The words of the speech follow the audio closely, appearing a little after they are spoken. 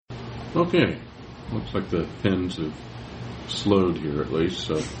Okay. Looks like the pens have slowed here at least,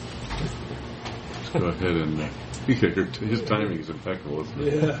 so let's go ahead and his timing is impeccable, isn't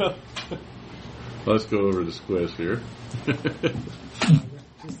it? Yeah. Let's go over this quiz here. Just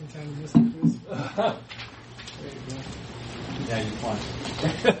in time to miss the quiz. There you go. Yeah, you want.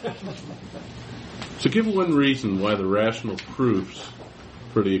 So give one reason why the rational proofs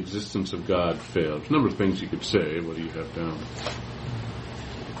for the existence of God failed. There's a number of things you could say. What do you have down?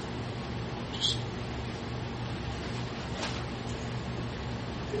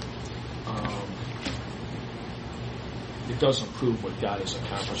 It doesn't prove what God has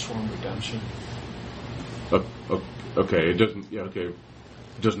accomplished for him, redemption. Okay, it doesn't. Yeah, okay, it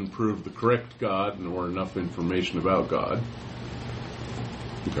doesn't prove the correct God nor enough information about God.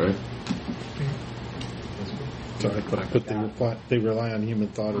 Okay. So I put they rely on human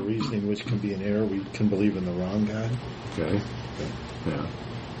thought or reasoning, which can be an error. We can believe in the wrong God. Okay. Yeah,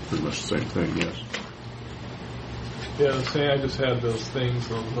 pretty much the same thing. Yes. Yeah, the same. I just had those things,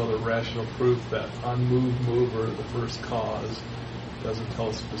 those other rational proof that unmoved mover, the first cause, doesn't tell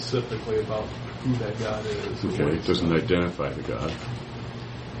us specifically about who that God is. Okay, it doesn't identify the God.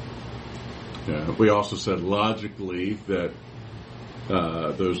 Yeah, we also said logically that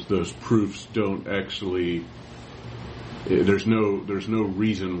those proofs don't actually. There's no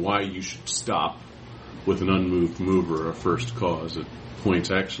reason why you should stop with an unmoved mover, a first cause. It points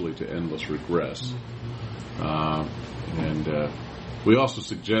actually to endless regress. And we also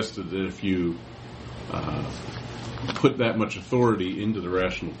suggested that if you put that much authority into the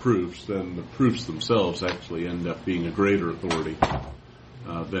rational proofs, then the proofs themselves actually end up being a greater authority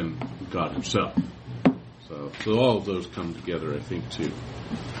than God himself. So all of those come together, I think, to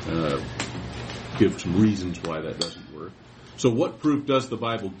give some reasons why that doesn't work. So what proof does the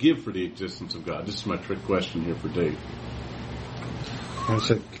Bible give for the existence of God? This is my trick question here for Dave. I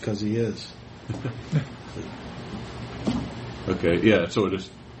said because he is. Okay, yeah, so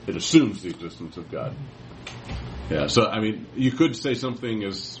it assumes the existence of God. Yeah, so, I mean, you could say something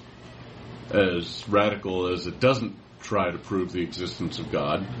as radical as it doesn't try to prove the existence of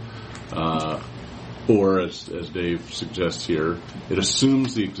God, or as Dave suggests here, it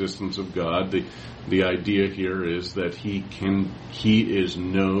assumes the existence of God. The idea here is that he is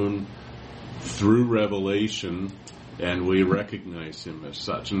known through revelation, and we recognize him as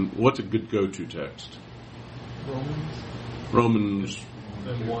such. And what's a good go-to text? Romans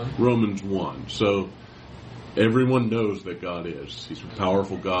 1. So everyone knows that God is. He's a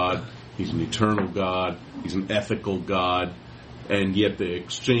powerful God. He's an eternal God. He's an ethical God. And yet they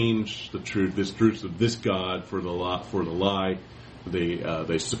exchange the truth of this God for the lie.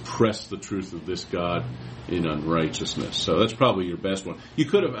 They suppress the truth of this God in unrighteousness. So that's probably your best one. You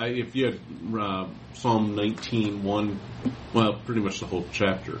could have, if you had Psalm 19:1, well, pretty much the whole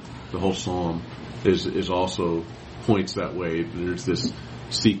chapter, the whole psalm is also points that way. There's this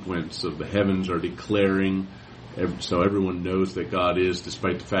sequence of the heavens are declaring, so everyone knows that God is,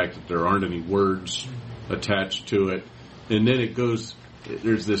 despite the fact that there aren't any words attached to it. And then it goes,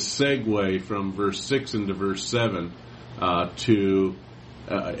 there's this segue from verse 6 into verse 7 to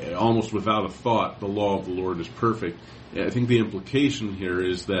almost without a thought, the law of the Lord is perfect. I think the implication here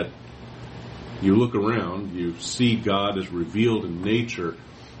is that you look around, you see God as revealed in nature.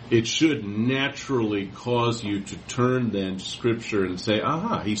 It should naturally cause you to turn then to Scripture and say,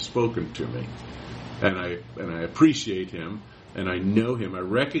 aha, he's spoken to me. And I appreciate him, and I know him. I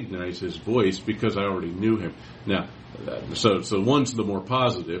recognize his voice because I already knew him. Now, so one's the more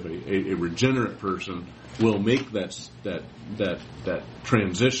positive. A regenerate person will make that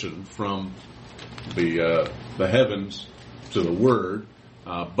transition from the heavens to the Word,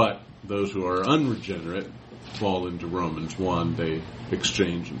 but those who are unregenerate fall into Romans 1. They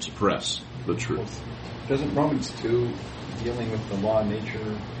exchange and suppress the truth. Doesn't Romans 2 dealing with the law of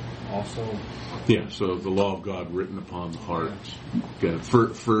nature also? Yeah, so the law of God written upon the heart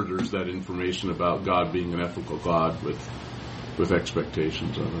furthers that information about God being an ethical God with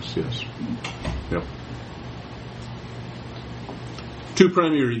expectations of us, yes. Yep. Two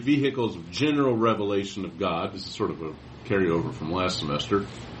primary vehicles of general revelation of God. This is sort of a carryover from last semester.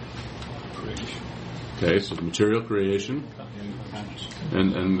 Okay, so the material creation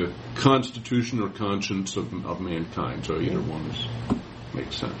and the constitution or conscience of mankind. So either one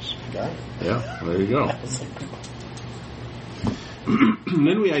makes sense. Got it. Yeah, there you go. And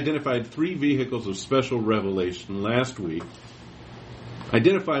then we identified three vehicles of special revelation last week.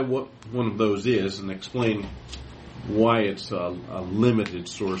 Identify what one of those is and explain why it's a limited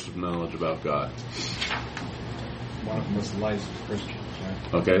source of knowledge about God. One of them was the lives of Christians, right?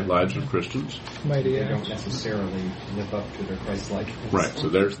 Okay, lives of Christians. Mighty They don't acts. necessarily live up to their Christ-likeness. Right, so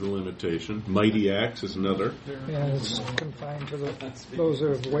there's the limitation. Mighty acts is another. Yeah, it's confined to those who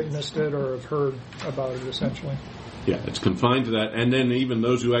have witnessed it or have heard about it, essentially. Yeah, it's confined to that. And then even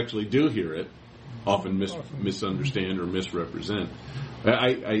those who actually do hear it often misunderstand or misrepresent.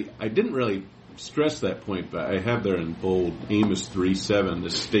 I didn't really stress that point, but I have there in bold Amos 3:7,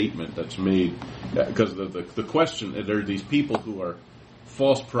 this statement that's made, because the question, there are these people who are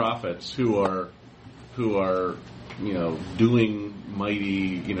false prophets who are doing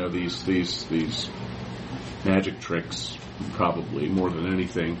mighty, these magic tricks, probably more than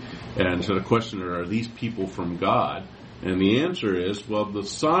anything. And so the question are these people from God? And the answer is, well, the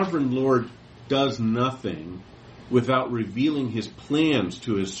sovereign Lord does nothing without revealing his plans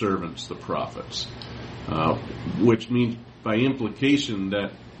to his servants, the prophets, which means by implication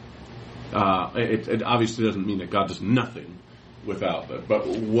that it obviously doesn't mean that God does nothing without that. But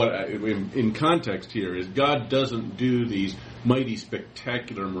what in context here is God doesn't do these mighty,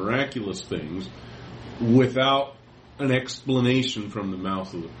 spectacular, miraculous things without an explanation from the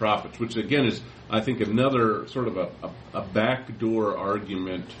mouth of the prophets, which again is, I think, another sort of a backdoor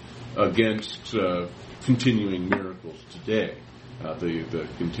argument against continuing miracles today, the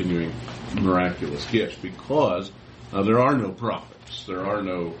continuing miraculous gifts, because there are no prophets, there are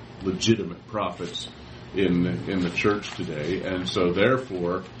no legitimate prophets in the church today, and so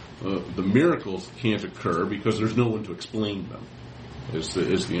therefore the miracles can't occur because there's no one to explain them. Is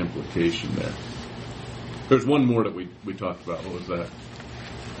the implication there? There's one more that we talked about. What was that?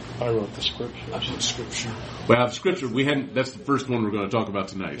 I wrote the scripture. Scripture. Well, the scripture we hadn't. That's the first one we're going to talk about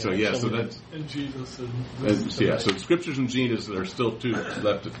tonight. So so that's And Jesus so the scriptures and Jesus, there are still two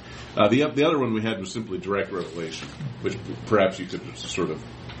left. The other one we had was simply direct revelation, which perhaps you could sort of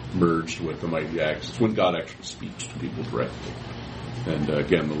merge with the mighty acts. It's when God actually speaks to people directly. And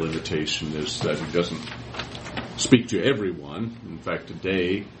again, the limitation is that He doesn't speak to everyone. In fact,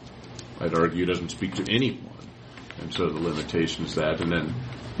 today, I'd argue, He doesn't speak to anyone. And so the limitation is that. And then,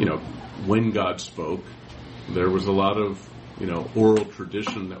 when God spoke, there was a lot of, oral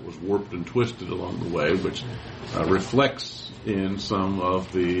tradition that was warped and twisted along the way, which reflects in some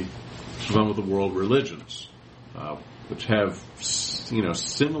of the world religions, which have,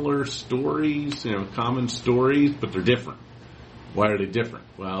 similar stories, common stories, but they're different. Why are they different?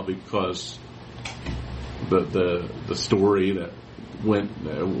 Well, because the story that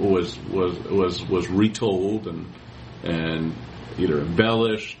was retold and either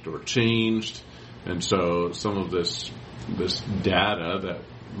embellished or changed, and so some of this data that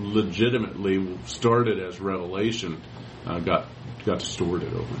legitimately started as revelation got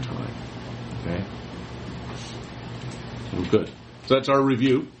distorted over time. Okay, well, good. So that's our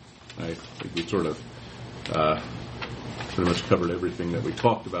review. I think we sort of pretty much covered everything that we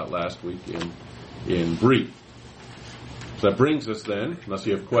talked about last week in brief. So that brings us then, unless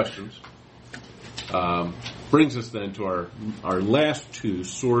you have questions, brings us then to our last two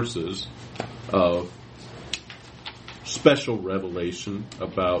sources of special revelation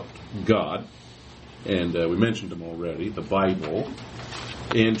about God. And we mentioned them already, the Bible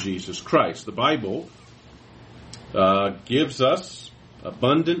and Jesus Christ. The Bible gives us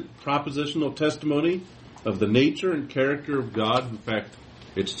abundant propositional testimony of the nature and character of God. In fact,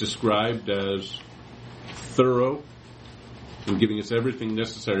 it's described as thorough and giving us everything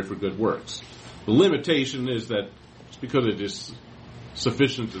necessary for good works. The limitation is that it's because it is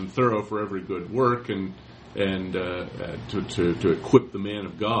sufficient and thorough for every good work and to equip the man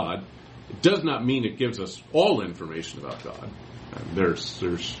of God, it does not mean it gives us all information about God.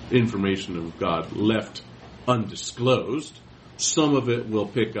 There's information of God left undisclosed. Some of it we'll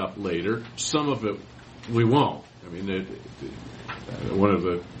pick up later. Some of it we won't. I mean, one of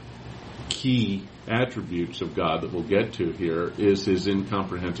the key attributes of God that we'll get to here is His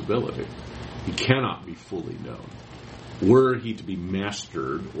incomprehensibility. He cannot be fully known. Were He to be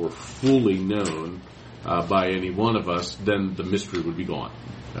mastered or fully known by any one of us, then the mystery would be gone.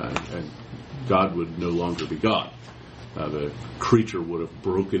 And God would no longer be God. The creature would have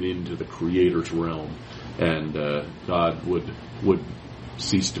broken into the Creator's realm, and God would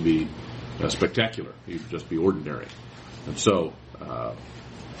cease to be spectacular. He would just be ordinary. And so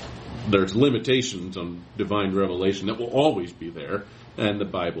there's limitations on divine revelation that will always be there, and the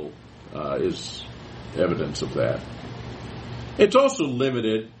Bible is evidence of that. It's also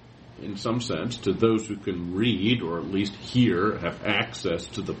limited, in some sense, to those who can read, or at least hear, have access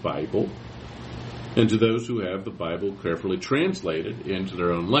to the Bible, and to those who have the Bible carefully translated into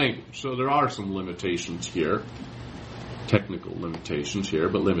their own language. So there are some limitations here, technical limitations here,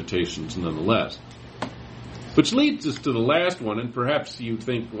 but limitations nonetheless. Which leads us to the last one, and perhaps you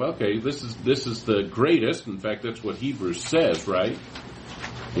think, well, okay, this is the greatest. In fact, that's what Hebrews says, right?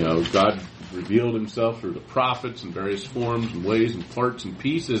 You know, God revealed himself through the prophets in various forms and ways and parts and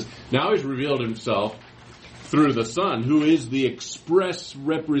pieces. Now he's revealed himself through the Son, who is the express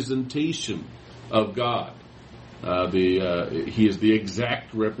representation of God. He is the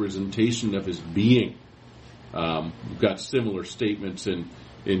exact representation of his being. We've got similar statements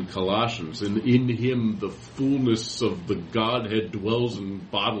in Colossians. And in him the fullness of the Godhead dwells in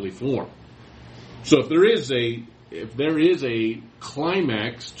bodily form. So if there is a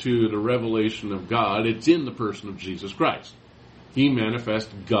climax to the revelation of God, it's in the person of Jesus Christ. He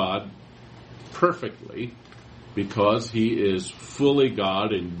manifests God perfectly because he is fully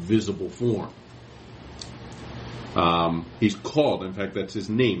God in visible form. He's called, in fact, that's his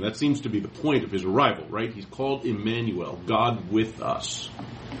name. That seems to be the point of his arrival, right? He's called Emmanuel, God with us.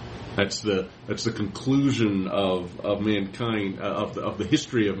 That's the conclusion of mankind, of the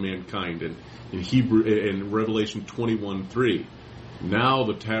history of mankind in Revelation 21:3. Now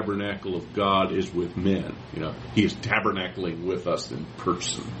the tabernacle of God is with men. You know, he is tabernacling with us in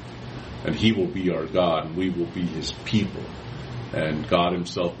person. And he will be our God, and we will be his people. And God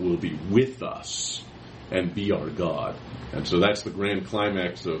himself will be with us and be our God. And so that's the grand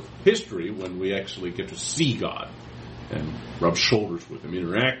climax of history, when we actually get to see God and rub shoulders with him,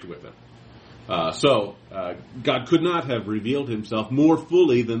 interact with him. God could not have revealed himself more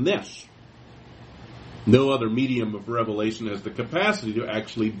fully than this. No other medium of revelation has the capacity to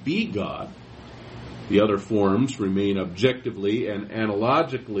actually be God. The other forms remain objectively and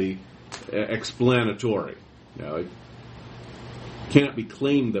analogically explanatory. Now, it cannot be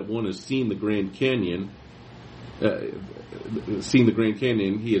claimed that one has seen the Grand Canyon,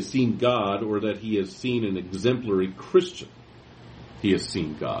 he has seen God, or that he has seen an exemplary Christian. He has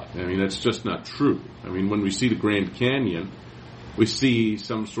seen God. I mean, that's just not true. I mean, when we see the Grand Canyon, we see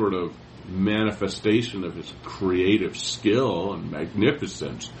some sort of manifestation of his creative skill and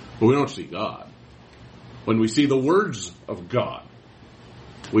magnificence, but we don't see God. When we see the words of God,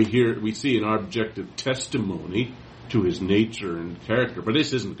 we see an objective testimony to his nature and character. But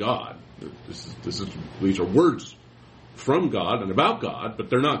this isn't God. These are words from God and about God, but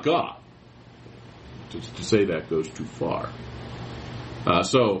they're not God. To say that goes too far.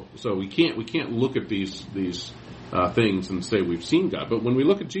 So we can't look at these things and say we've seen God. But when we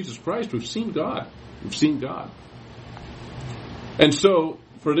look at Jesus Christ, we've seen God. We've seen God. And so,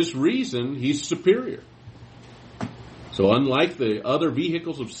 for this reason, he's superior. So unlike the other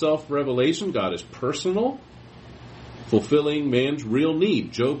vehicles of self-revelation, God is personal, fulfilling man's real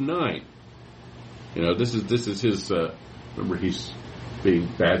need. Job 9. You know, this is his, remember he's being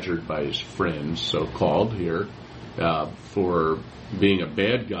badgered by his friends, so-called here, for being a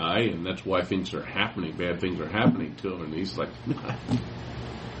bad guy, and that's why things are happening. Bad things are happening to him, and he's like,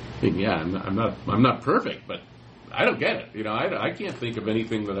 I'm not perfect, but I don't get it. You know, I can't think of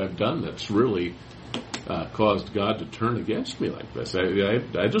anything that I've done that's really caused God to turn against me like this.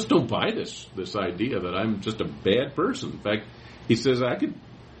 I just don't buy this idea that I'm just a bad person. In fact, he says I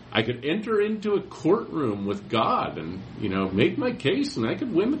could enter into a courtroom with God and, you know, make my case, and I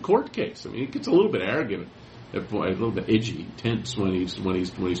could win the court case. I mean, he gets a little bit arrogant, a little bit edgy, tense when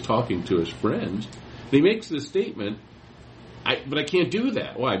he's talking to his friends. And he makes this statement, but I can't do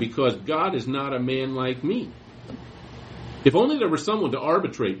that. Why? Because God is not a man like me. If only there were someone to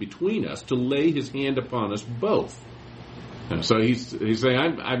arbitrate between us, to lay his hand upon us both. And so he's saying,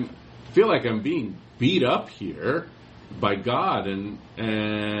 I feel like I'm being beat up here by God,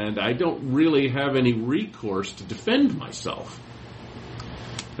 and I don't really have any recourse to defend myself.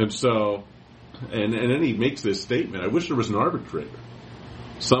 And so, and then he makes this statement, I wish there was an arbitrator.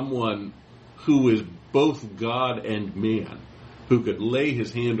 Someone who is both God and man, who could lay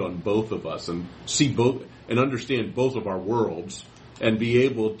his hand on both of us and see both and understand both of our worlds and be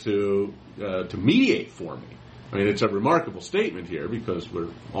able to mediate for me. I mean, it's a remarkable statement here because we're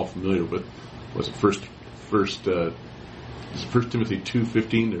all familiar with First Timothy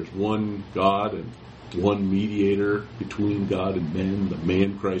 2:15. There's one God and one mediator between God and men, the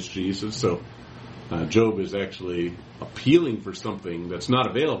man Christ Jesus. So Job is actually appealing for something that's not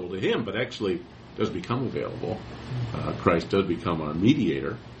available to him, but actually does become available. Christ does become our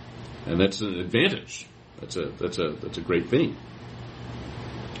mediator, and that's an advantage. That's a great thing.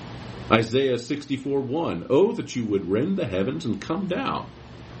 Isaiah 64:1. Oh, that you would rend the heavens and come down.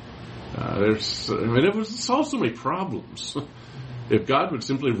 It would solve so many problems if God would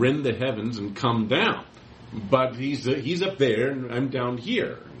simply rend the heavens and come down. But he's up there and I'm down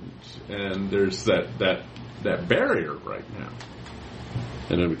here, and there's that barrier right now.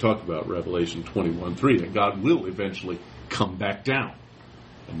 And then we talked about Revelation 21:3, that God will eventually come back down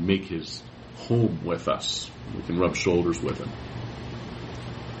and make his home with us. We can rub shoulders with him.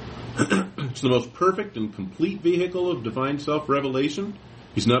 It's the most perfect and complete vehicle of divine self-revelation.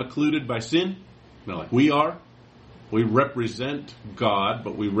 He's not occluded by sin, not like we are. We represent God,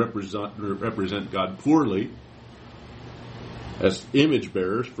 but we represent God poorly as image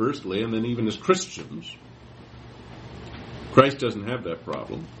bearers, firstly, and then even as Christians. Christ doesn't have that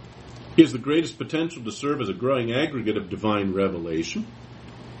problem. He has the greatest potential to serve as a growing aggregate of divine revelation.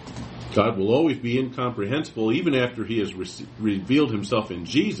 God will always be incomprehensible even after he has revealed himself in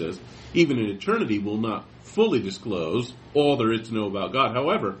Jesus. Even in eternity will not fully disclose all there is to know about God.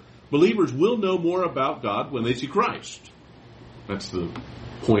 However, believers will know more about God when they see Christ. That's the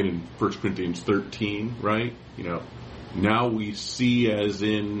point in 1 Corinthians 13, right? Now we see as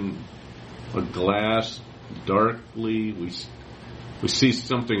in a glass darkly. We see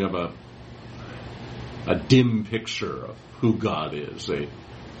something of a dim picture of who God is, an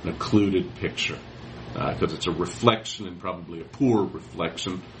occluded picture, because it's a reflection, and probably a poor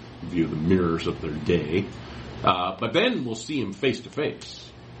reflection, view the mirrors of their day. But then we'll see him face to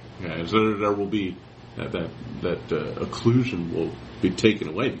face. So there will be that occlusion will be taken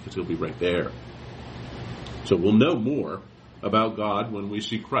away because he'll be right there. So we'll know more about God when we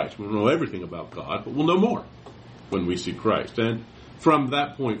see Christ. We'll know everything about God, but we'll know more when we see Christ. And from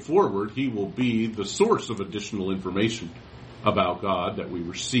that point forward, he will be the source of additional information about God that we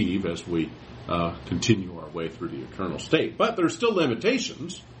receive as we continue our way through the eternal state. But there's still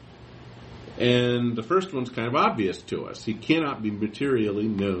limitations, and the first one's kind of obvious to us. He cannot be materially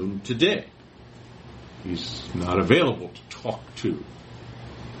known today. He's not available to talk to.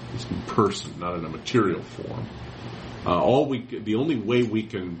 He's in person, not in a material form. The only way we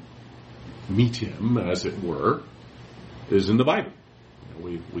can meet him, as it were, is in the Bible.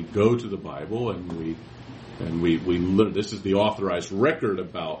 We go to the Bible and we learn. This is the authorized record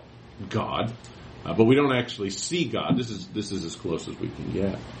about God, but we don't actually see God. This is as close as we can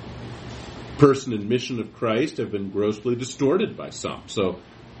get. Person and mission of Christ have been grossly distorted by some. So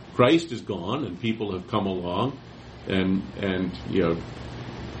Christ is gone, and people have come along and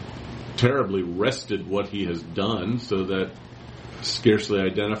terribly wrested what he has done, so that scarcely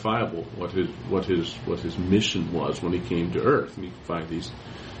identifiable what his mission was when he came to earth. And you can find these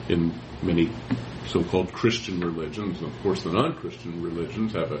in many so-called Christian religions. And of course, the non-Christian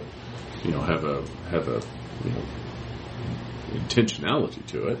religions have a intentionality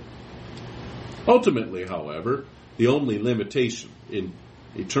to it. Ultimately, however, the only limitation in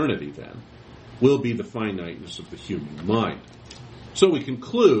eternity then will be the finiteness of the human mind. So we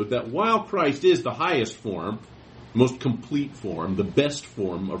conclude that while Christ is the highest form, most complete form, the best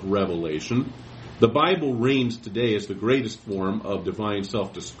form of revelation, the Bible reigns today as the greatest form of divine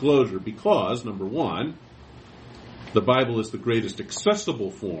self-disclosure because, number one, the Bible is the greatest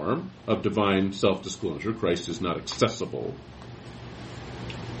accessible form of divine self-disclosure. Christ is not accessible.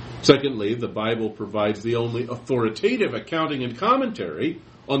 Secondly, the Bible provides the only authoritative accounting and commentary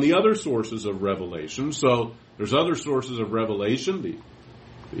on the other sources of revelation. So there's other sources of revelation,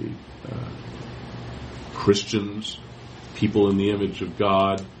 the Christians, people in the image of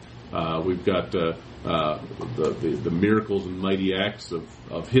God. We've got the miracles and mighty acts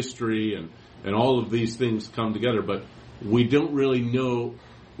of history, and all of these things come together. But we don't really know.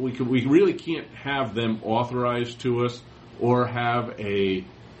 We really can't have them authorized to us or have a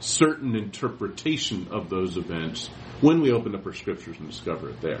certain interpretation of those events when we open up our scriptures and discover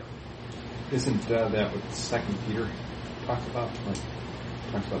it there. Isn't that what 2 Peter talks about?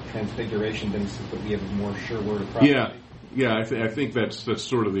 Talks about transfiguration, then says that we have a more sure word of prophecy. Yeah. I think that's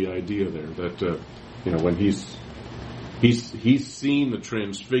sort of the idea there. That when he's seen the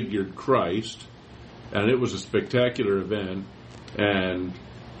transfigured Christ, and it was a spectacular event, and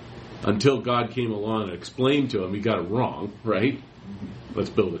until God came along and explained to him, he got it wrong, right? Mm-hmm. Let's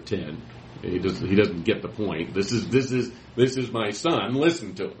build a tent. He doesn't get the point. This is my son.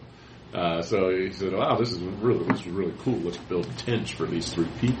 Listen to him. So he said, "Wow, this is really cool. Let's build tents for these three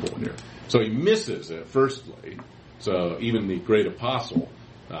people here." So he misses it, firstly. So even the great apostle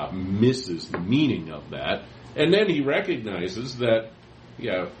misses the meaning of that, and then he recognizes that,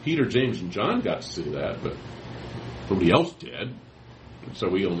 Peter, James, and John got to see that, but nobody else did. So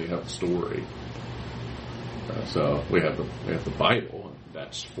we only have the story. So we have the Bible, and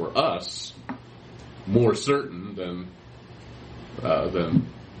that's for us more certain than the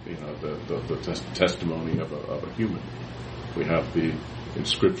testimony of a human. We have the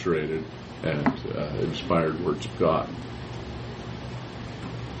inscripturated and inspired words of God.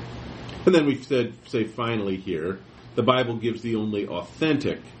 And then we say finally here the Bible gives the only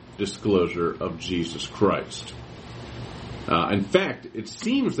authentic disclosure of Jesus Christ. In fact, it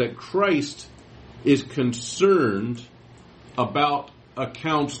seems that Christ is concerned about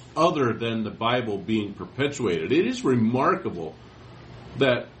accounts other than the Bible being perpetuated. It is remarkable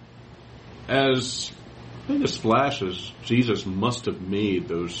that as flashes Jesus must have made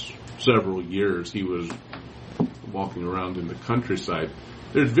those several years he was walking around in the countryside,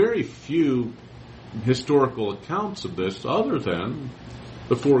 there's very few historical accounts of this other than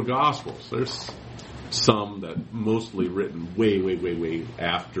the four Gospels. There's some that mostly written way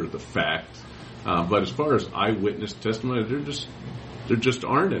after the fact. But as far as eyewitness testimony, there just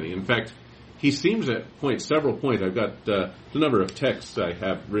aren't any. In fact, he seems at several points. I've got the number of texts I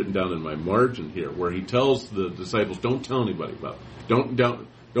have written down in my margin here, where he tells the disciples, "Don't tell anybody about it.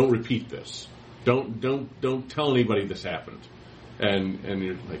 Don't repeat this. Don't tell anybody this happened." And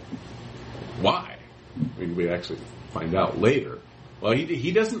you're like, why? I mean, we actually find out later. Well,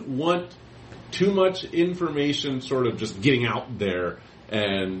 he doesn't want too much information sort of just getting out there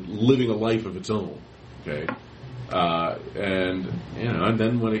and living a life of its own. Okay. And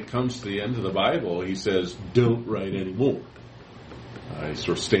then when it comes to the end of the Bible, he says, "Don't write anymore." He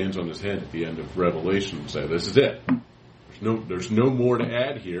sort of stands on his head at the end of Revelation and says, "This is it. There's no more to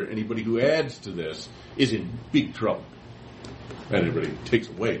add here. Anybody who adds to this is in big trouble." And everybody takes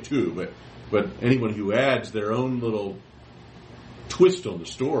away too, but anyone who adds their own little twist on the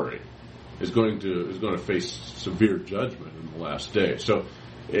story is going to face severe judgment in the last day. So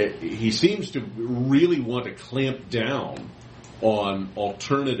he seems to really want to clamp down on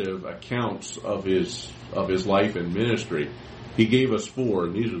alternative accounts of his life and ministry. He gave us 4,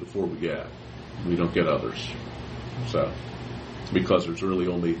 and these are the 4 we get. We don't get others. So because there's really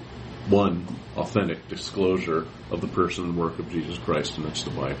only one authentic disclosure of the person and work of Jesus Christ, and that's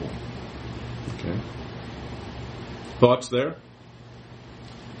the Bible. Okay. Thoughts there?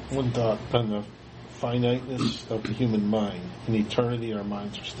 One thought on the finiteness of the human mind. In eternity, our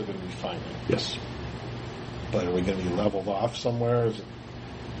minds are still going to be finite. Yes. But are we going to be leveled off somewhere? Is it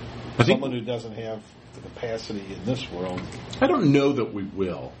someone who doesn't have the capacity in this world? I don't know that we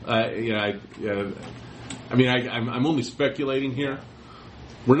will. I'm only speculating here.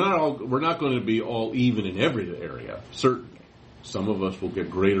 We're not going to be all even in every area. Certainly, some of us will get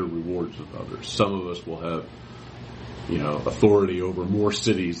greater rewards than others. Some of us will have, authority over more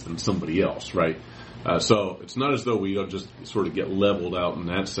cities than somebody else, right? So it's not as though we don't just sort of get leveled out in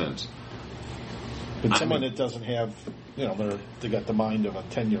that sense. But someone that doesn't have, they got the mind of a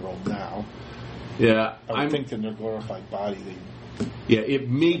 10-year-old now. Yeah, I would think in their glorified body, it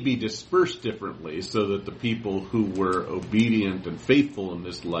may be dispersed differently so that the people who were obedient and faithful in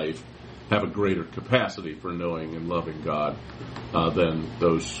this life have a greater capacity for knowing and loving God than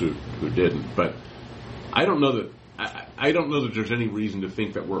those who didn't. But I don't know that there's any reason to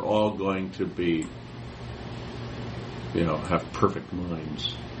think that we're all going to be, have perfect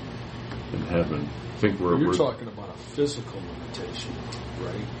minds in heaven. I think You're talking about a physical limitation,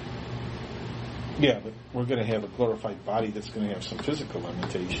 right? Yeah, but we're going to have a glorified body that's going to have some physical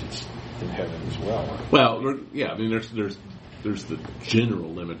limitations in heaven as well. Well, there's the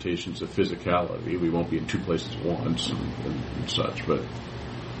general limitations of physicality. We won't be in 2 places at once and such. But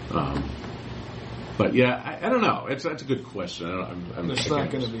yeah, I don't know. That's a good question. It's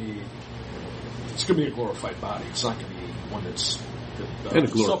not going to be. It's going to be a glorified body. It's not going to be one that's and a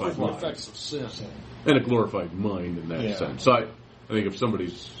glorified the effects of sin and a glorified mind in that sense. So I think if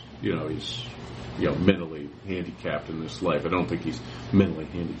somebody's he's mentally handicapped in this life, I don't think he's mentally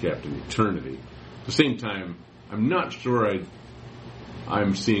handicapped in eternity. At the same time, I'm not sure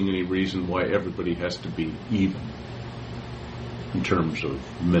I'm seeing any reason why everybody has to be even in terms of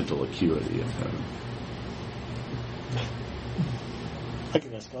mental acuity in heaven. I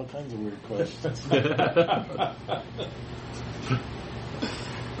can ask all kinds of weird questions.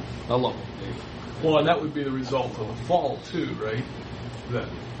 I love them, Dave. Well, and that would be the result of the fall too, right? That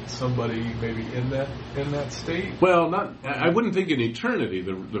somebody maybe in that state. Well, I wouldn't think in eternity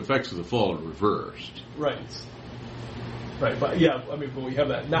the effects of the fall are reversed. Right. But but we have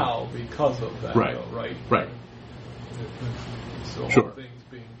that now because of that, right? Though, right. Right. So sure. All things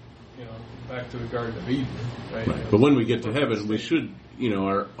being, back to the Garden of Eden, right? Right. But when we get to heaven, we should,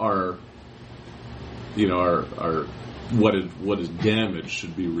 our what is damaged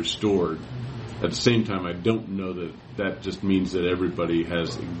should be restored. At the same time, I don't know that just means that everybody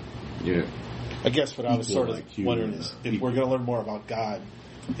has, I guess what I was sort of IQ wondering is, if we're going to learn more about God,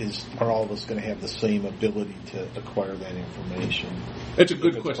 are all of us going to have the same ability to acquire that information? That's a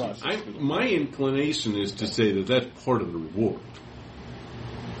good question. My inclination is to say that that's part of the reward.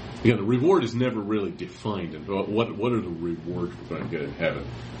 Again, the reward is never really defined. And what are the rewards we're going to get in heaven?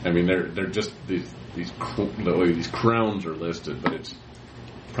 I mean, they're just these crowns are listed, but it's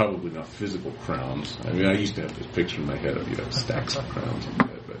probably not physical crowns. I mean, I used to have this picture in my head of stacks of crowns,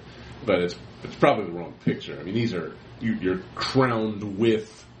 but it's probably the wrong picture. I mean, these are you're crowned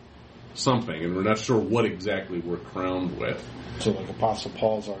with something, and we're not sure what exactly we're crowned with. So, like Apostle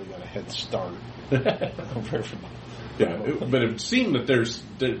Paul's already got a head start. Compared from. Yeah, but it would seem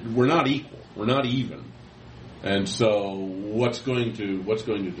that we're not equal. We're not even. And so what's going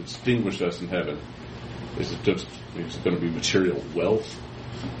to distinguish us in heaven? Is it going to be material wealth?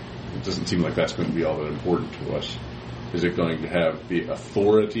 It doesn't seem like that's going to be all that important to us. Is it going to have the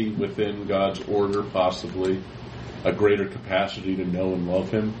authority within God's order, possibly? A greater capacity to know and love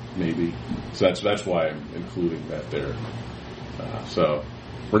Him? Maybe. So that's why I'm including that there. So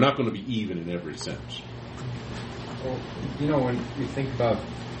we're not going to be even in every sense. Well, when we think about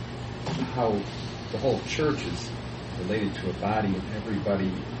how the whole church is related to a body and everybody,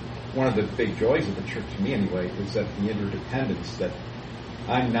 one of the big joys of the church, to me anyway, is that the interdependence, that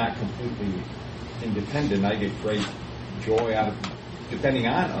I'm not completely independent. I get great joy out of depending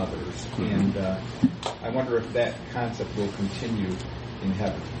on others. Mm-hmm. And I wonder if that concept will continue in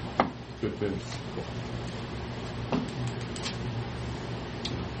heaven. Good thing.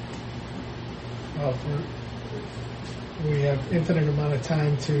 Well, we have infinite amount of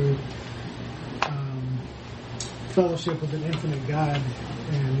time to fellowship with an infinite God,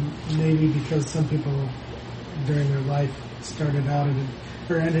 and maybe because some people during their life started out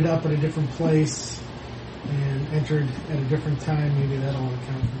or ended up at a different place and entered at a different time, maybe that'll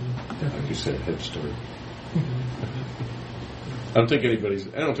account for the like you said, head start. I don't think anybody's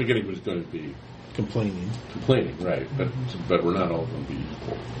going to be complaining, right? But we're not all going to be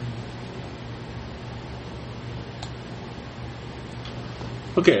equal.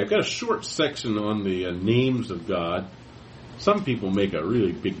 Okay, I've got a short section on the names of God. Some people make a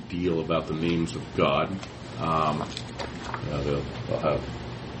really big deal about the names of God. They'll have,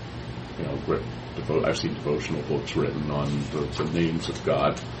 I've seen devotional books written on the names of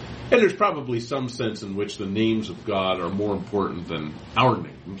God. And there's probably some sense in which the names of God are more important than our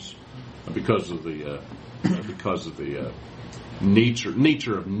names because of the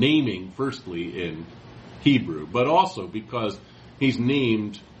nature of naming, firstly, in Hebrew, but also because He's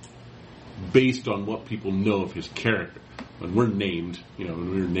named based on what people know of His character. When we're named, when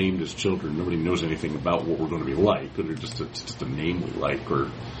we were named as children, nobody knows anything about what we're going to be like. It's just a name we like,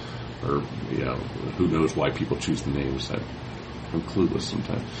 or who knows why people choose the names. I'm clueless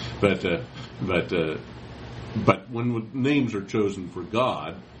sometimes. But when names are chosen for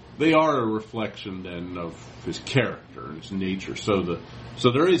God, they are a reflection then of His character and His nature. So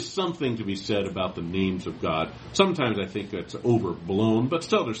there is something to be said about the names of God. Sometimes I think that's overblown, but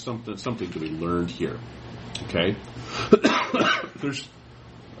still there's something to be learned here. Okay? There's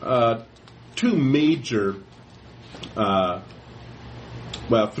three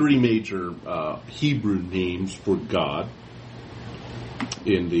major Hebrew names for God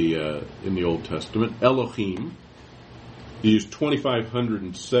in the Old Testament. Elohim, used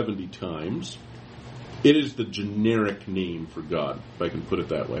 2,570 times. It is the generic name for God, if I can put it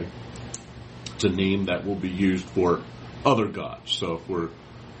that way. It's a name that will be used for other gods. So if we're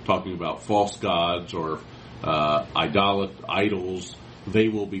talking about false gods or idols, they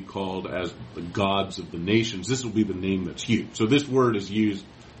will be called as the gods of the nations. This will be the name that's used. So this word is used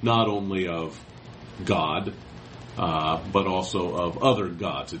not only of God, but also of other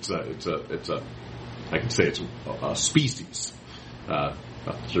gods. It's I can say it's a species.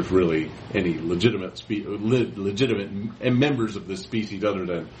 There's really any legitimate members of this species other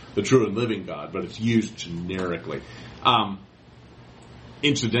than the true and living God, but it's used generically.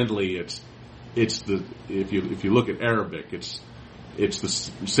 Incidentally, it's the if you look at Arabic, it's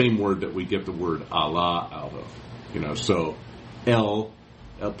the same word that we get the word Allah out of. So El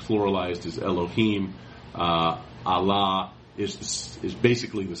pluralized is Elohim. Allah is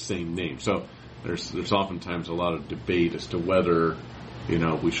basically the same name. So there's oftentimes a lot of debate as to whether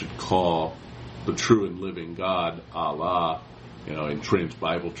we should call the true and living God Allah. In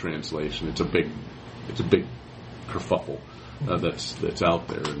Bible translation, it's a big kerfuffle that's out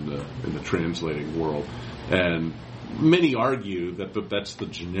there in the translating world, and many argue that that's the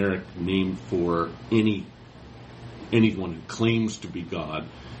generic name for anyone who claims to be God,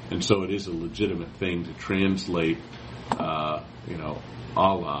 and so it is a legitimate thing to translate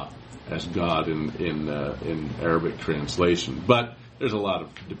Allah as God in Arabic translation. But there's a lot of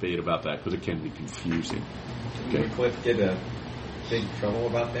debate about that because it can be confusing. Did Cliff get a big trouble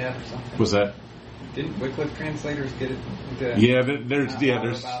about that or something? Was that? Didn't Wycliffe translators get it?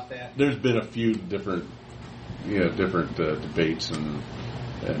 There's been a few different debates and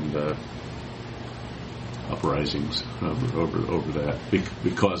uprisings over that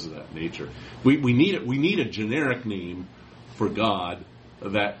because of that nature. We need a generic name for God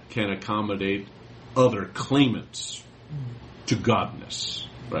that can accommodate other claimants to godness.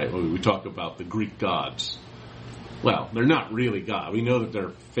 Right? When we talk about the Greek gods. Well, they're not really God. We know that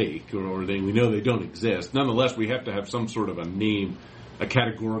they're fake, we know they don't exist. Nonetheless, we have to have some sort of a name, a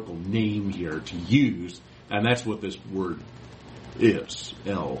categorical name here to use, and that's what this word is.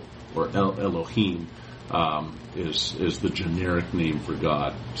 Elohim is the generic name for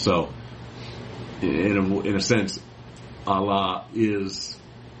God. So, in a sense, Allah is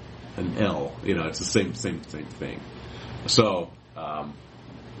an El. It's the same thing. So,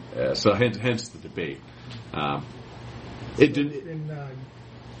 hence the debate.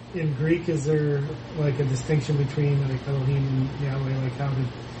 In Greek, is there like a distinction between like Elohim and Yahweh? Like how did?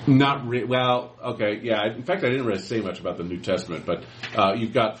 Not well. Okay, yeah. In fact, I didn't really say much about the New Testament, but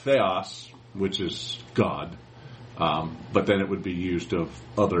you've got Theos, which is God, but then it would be used of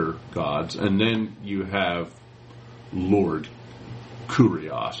other gods, and then you have Lord,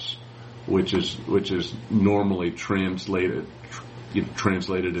 Kurios, which is normally translated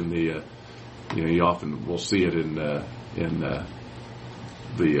in the you often will see it in the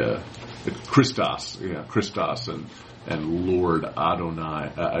Christos, Christos and Lord Adonai,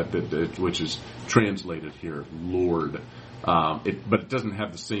 which is translated here Lord, but it doesn't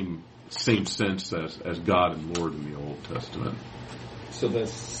have the same sense as God and Lord in the Old Testament. So the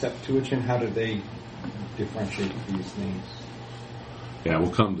Septuagint, how do they differentiate these names? Yeah,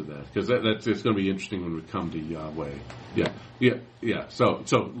 we'll come to that because it's going to be interesting when we come to Yahweh. Yeah. So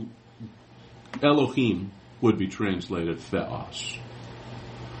Elohim would be translated Theos.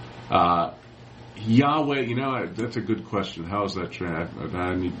 Yahweh, that's a good question. How is that translated?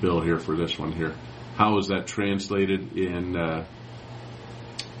 I need Bill here for this one here. How is that translated in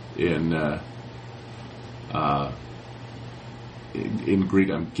Greek?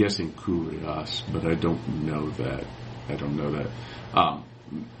 I'm guessing Kurios, but I don't know that.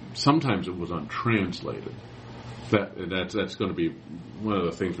 Sometimes it was untranslated. That's going to be one of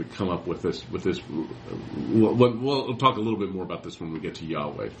the things we come up with this. We'll talk a little bit more about this when we get to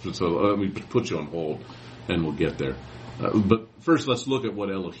Yahweh. So let me put you on hold, and we'll get there. But first, let's look at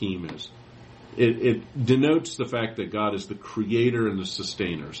what Elohim is. It denotes the fact that God is the creator and the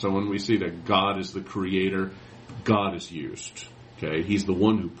sustainer. So when we see that God is the creator, God is used. Okay, He's the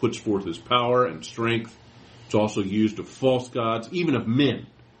one who puts forth His power and strength. It's also used of false gods, even of men.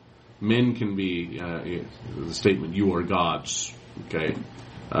 Men can be the statement, "You are gods." Okay,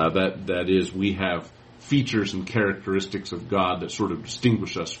 that is, we have features and characteristics of God that sort of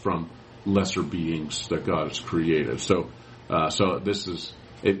distinguish us from lesser beings that God has created. So this is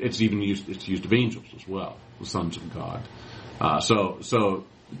it's even used. It's used of angels as well, the sons of God.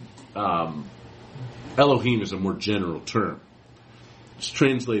 Elohim is a more general term. It's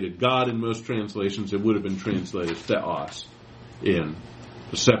translated God in most translations. It would have been translated Theos in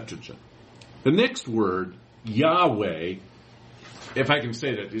the Septuagint. The next word, Yahweh, if I can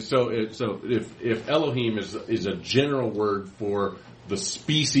say that, so if Elohim is a general word for the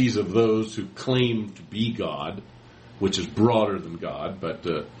species of those who claim to be God, which is broader than God, but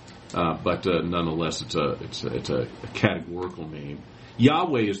nonetheless it's a categorical name.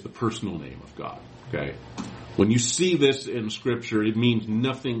 Yahweh is the personal name of God. Okay, when you see this in Scripture, it means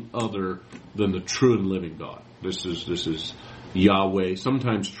nothing other than the true and living God. This is Yahweh,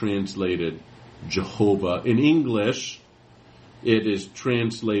 sometimes translated Jehovah. In English, it is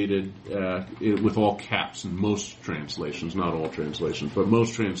translated with all caps in most translations, not all translations, but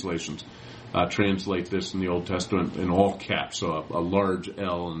most translations translate this in the Old Testament in all caps, so a large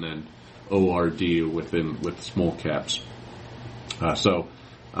L and then O-R-D with small caps. So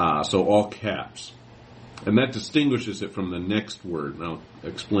all caps. And that distinguishes it from the next word, and I'll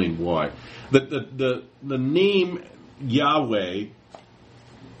explain why. The name Yahweh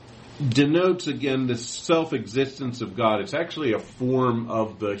denotes, again, the self-existence of God. It's actually a form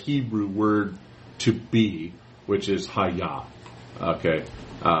of the Hebrew word to be, which is Hayah. Okay,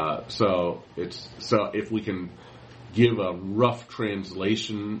 so if we can give a rough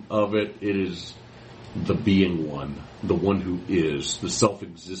translation of it, it is the being one, the one who is, the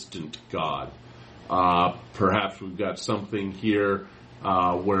self-existent God. Perhaps we've got something here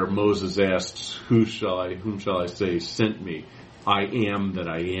where Moses asks, whom shall I say sent me? I am that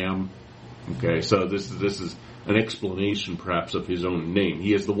I am. Okay, so this is an explanation perhaps of his own name.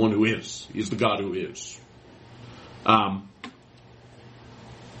 He is the one who is. He is the God who is.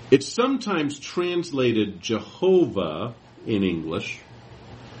 It's sometimes translated Jehovah in English,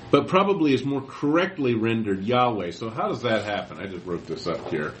 but probably is more correctly rendered Yahweh. So how does that happen? I just wrote this up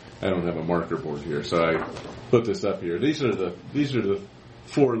here. I don't have a marker board here, so I put this up here. These are the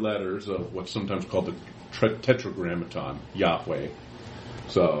 4 letters of what's sometimes called the Tetragrammaton, Yahweh.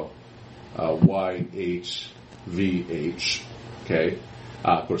 So YHVH. Okay.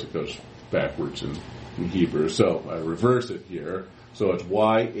 Of course, it goes backwards in Hebrew. So I reverse it here. So it's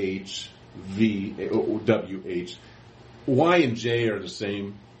YHVWH. Y and J are the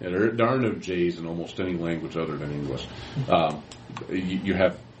same. There are no J's in almost any language other than English. You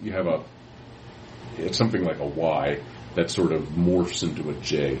have it's something like a Y that sort of morphs into a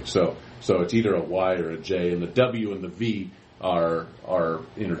J. So it's either a Y or a J, and the W and the V are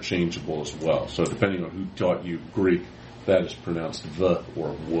interchangeable as well. So depending on who taught you Greek, that is pronounced V or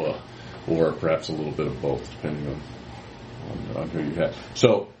W, or perhaps a little bit of both, depending on who you have.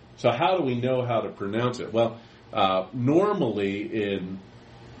 So how do we know how to pronounce it? Well, normally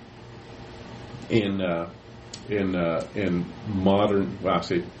in modern, let's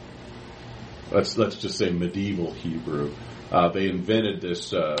just say medieval Hebrew, they invented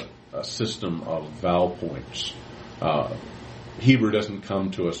this system of vowel points. Hebrew doesn't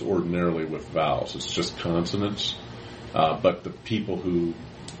come to us ordinarily with vowels; it's just consonants. But the people who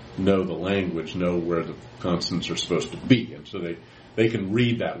know the language know where the consonants are supposed to be, and so they can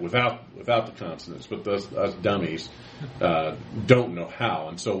read that without the consonants. But us dummies don't know how.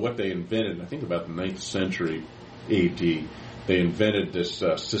 And so what they invented, I think about the 9th century A.D., they invented this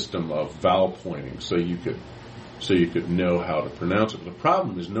system of vowel pointing, so you could know how to pronounce it. But the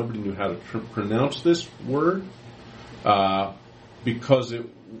problem is nobody knew how to pronounce this word because it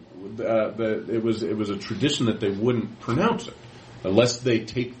was a tradition that they wouldn't pronounce it unless they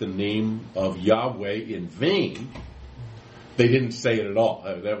take the name of Yahweh in vain. They didn't say it at all.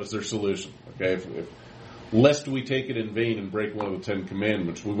 That was their solution. Okay, if lest we take it in vain and break one of the 10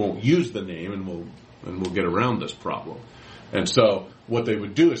 commandments, we won't use the name, and we'll get around this problem. And so what they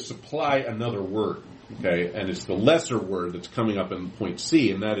would do is supply another word. Okay, and it's the lesser word that's coming up in point C,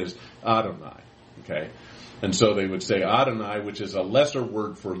 and that is Adonai. Okay, and so they would say Adonai, which is a lesser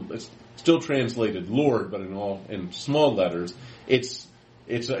word for, it's still translated Lord, but in small letters. It's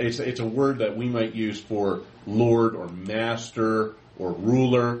a word that we might use for Lord or Master or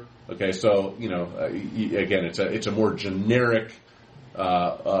Ruler. Okay, so again, it's a more generic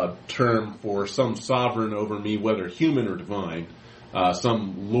term for some sovereign over me, whether human or divine.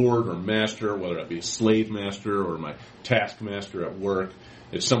 Some Lord or Master, whether it be a slave master or my taskmaster at work.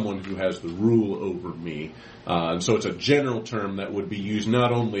 It's someone who has the rule over me. And so it's a general term that would be used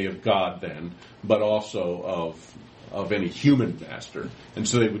not only of God then, but also of any human master. And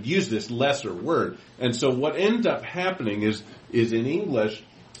so they would use this lesser word. And so what ends up happening is in English,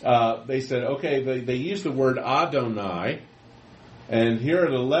 they said, okay, they use the word Adonai, and here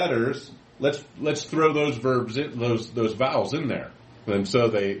are the letters. Let's throw those verbs in, those vowels in there. And so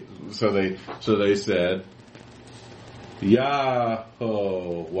they said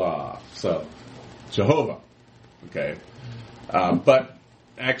Yahovah. So Jehovah. Okay. But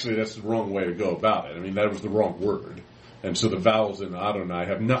actually that's the wrong way to go about it. I mean, that was the wrong word. And so the vowels in Adonai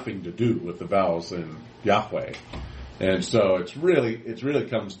have nothing to do with the vowels in Yahweh. And so it really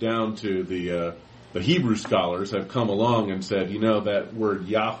comes down to the Hebrew scholars have come along and said, that word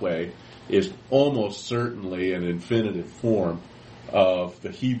Yahweh is almost certainly an infinitive form of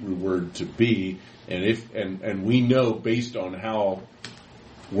the Hebrew word to be, and we know based on how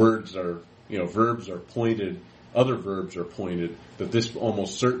words are, verbs are pointed, other verbs are pointed, that this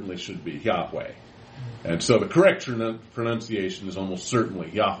almost certainly should be Yahweh. And so the correct pronunciation is almost certainly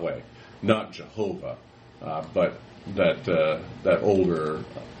Yahweh, not Jehovah, but that older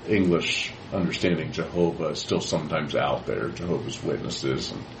English understanding Jehovah is still sometimes out there, Jehovah's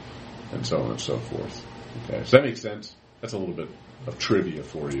Witnesses and so on and so forth. Okay, does that make sense? That's a little bit of trivia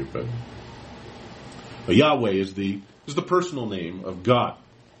for you, but Yahweh is the personal name of God.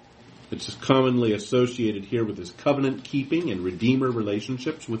 It's commonly associated here with his covenant-keeping and redeemer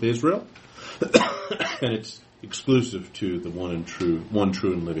relationships with Israel, and it's exclusive to the one true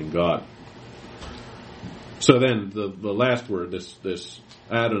and living God. So then, the last word, this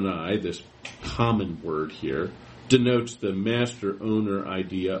Adonai, this common word here, denotes the master-owner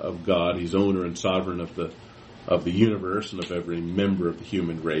idea of God. He's owner and sovereign of the universe and of every member of the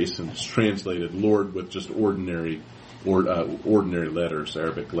human race, and it's translated Lord with just ordinary letters,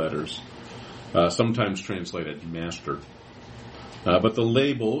 Arabic letters, sometimes translated Master. But the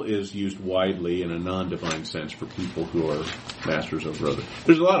label is used widely in a non-divine sense for people who are masters over others.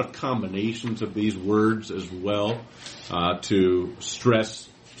 There's a lot of combinations of these words as well to stress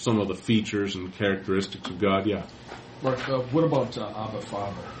some of the features and characteristics of God. Yeah. Mark, what about Abba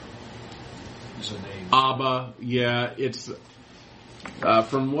Father? Is a name. Abba, yeah, it's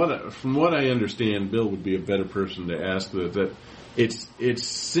from what I understand. Bill would be a better person to ask that. It's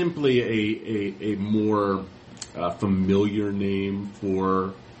simply a more familiar name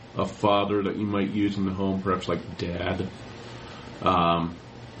for a father that you might use in the home, perhaps like Dad.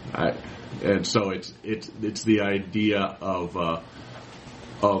 And so it's the idea of a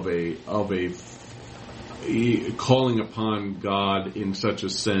calling upon God in such a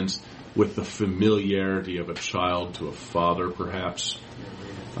sense with the familiarity of a child to a father, perhaps.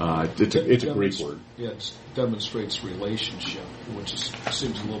 It's a Greek word. Yeah, it demonstrates relationship, which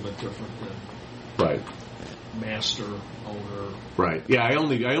seems a little bit different than right. Master, owner. Right. Yeah, I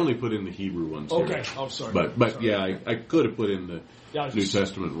only put in the Hebrew ones. Okay. Here. I'm sorry. But sorry. yeah, I could have put in the New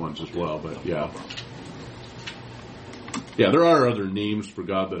Testament ones as well. But yeah. Yeah, there are other names for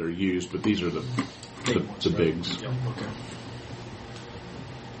God that are used, but these are the bigs. Yeah, okay.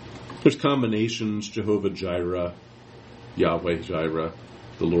 There's combinations: Jehovah Jireh, Yahweh Jireh,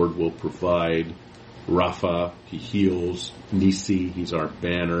 the Lord will provide, Rapha, He heals, Nisi, He's our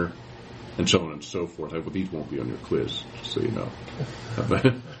banner, and so on and so forth. These won't be on your quiz, just so you know.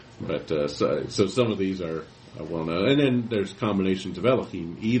 So some of these are well known, and then there's combinations of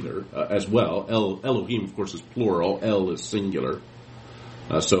Elohim as well. Elohim, of course, is plural. El is singular.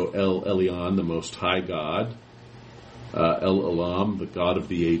 So El Elyon, the Most High God. El Olam, the God of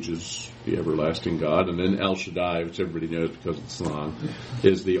the ages, the everlasting God, and then El Shaddai, which everybody knows because of the song,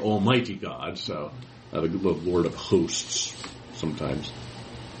 is the Almighty God. So the Lord of hosts sometimes.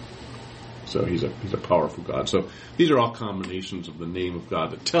 So he's a powerful God. So these are all combinations of the name of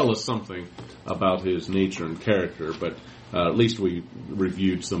God that tell us something about His nature and character. But at least we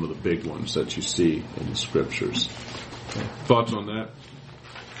reviewed some of the big ones that you see in the Scriptures. Thoughts on that?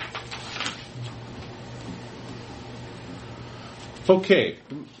 Okay,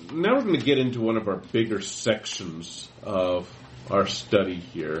 now we're going to get into one of our bigger sections of our study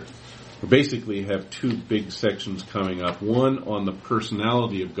here. We basically have two big sections coming up. One on the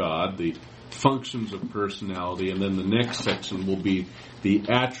personality of God, the functions of personality, and then the next section will be the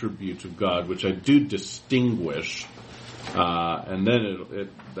attributes of God, which I do distinguish. And then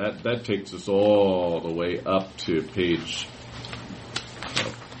that takes us all the way up to page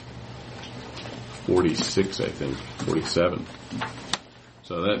 46, I think, 47.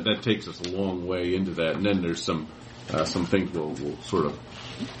 So that takes us a long way into that, and then there's some things we'll sort of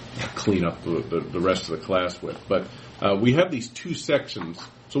clean up the rest of the class with. But we have these two sections.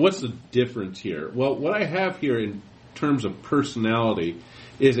 So what's the difference here? Well, what I have here in terms of personality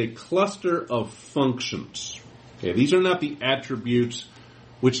is a cluster of functions. Okay, these are not the attributes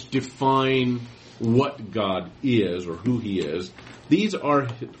which define what God is or who He is. These are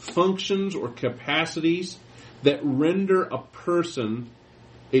functions or capacities that render a person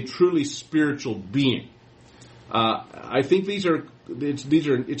a truly spiritual being. I think it's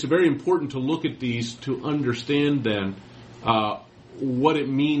very important to look at these to understand then what it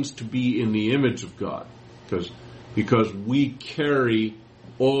means to be in the image of God, because we carry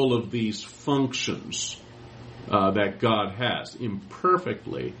all of these functions that God has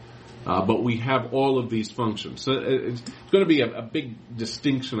imperfectly. But we have all of these functions. So it's going to be a big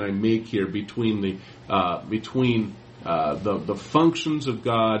distinction I make here between the functions of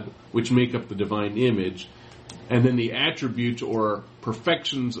God, which make up the divine image, and then the attributes or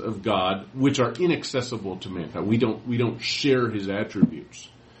perfections of God, which are inaccessible to mankind. We don't share His attributes,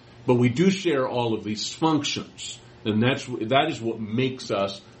 but we do share all of these functions, and that is what makes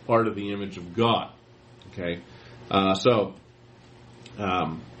us part of the image of God. Okay,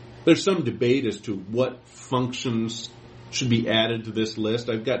 there's some debate as to what functions should be added to this list.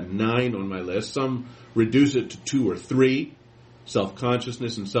 I've got 9 on my list. Some reduce it to 2 or 3,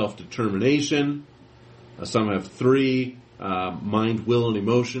 self-consciousness and self-determination. Some have 3, mind, will, and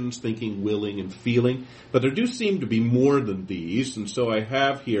emotions, thinking, willing, and feeling. But there do seem to be more than these, and so I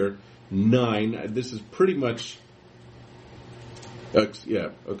have here 9. This is pretty much... I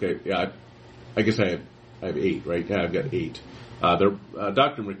guess I have 8, right? Yeah, I've got 8.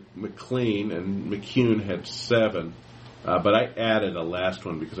 Dr. McLean and McCune had 7, but I added a last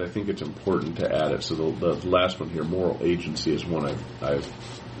one because I think it's important to add it. So the last one here, moral agency, is one I've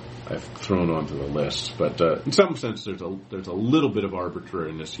thrown onto the list. But in some sense, there's a little bit of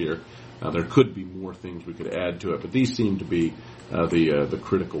arbitrariness here. There could be more things we could add to it, but these seem to be the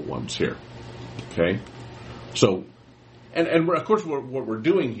critical ones here. Okay, so and of course what we're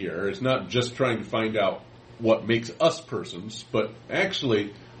doing here is not just trying to find out what makes us persons, but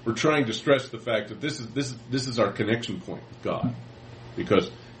actually we're trying to stress the fact that this is our connection point with God,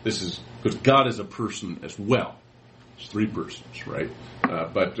 because this is because God is a person as well. There's three persons, right?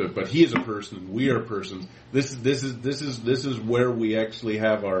 But He is a person, and we are persons. This is where we actually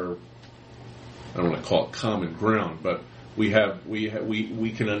have our, I don't want to call it common ground, but we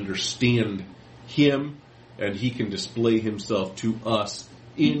can understand Him, and He can display Himself to us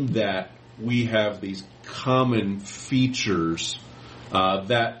in that we have these common features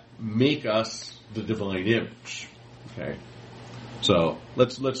that make us the divine image. Okay, so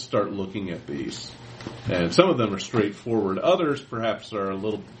let's start looking at these, and some of them are straightforward. Others, perhaps, are a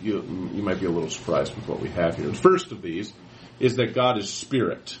little. You might be a little surprised with what we have here. The first of these is that God is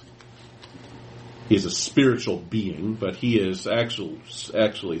spirit. He is a spiritual being, but He is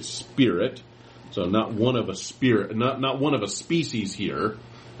actually spirit. So not one of a spirit, not one of a species here,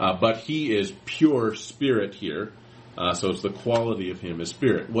 but He is pure spirit here. So it's the quality of Him as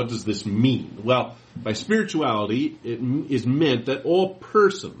spirit. What does this mean? Well, by spirituality, it is meant that all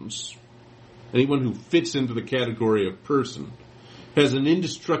persons, anyone who fits into the category of person, has an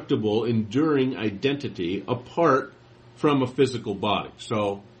indestructible, enduring identity apart from a physical body.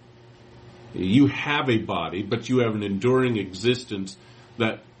 So you have a body, but you have an enduring existence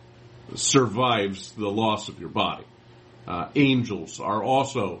that survives the loss of your body. Angels are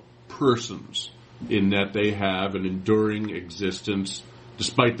also persons in that they have an enduring existence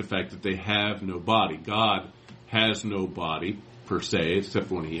despite the fact that they have no body. God has no body per se,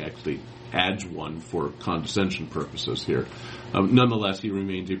 except when He actually adds one for condescension purposes here. Nonetheless, He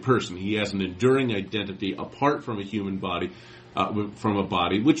remains a person. He has an enduring identity apart from a human body, from a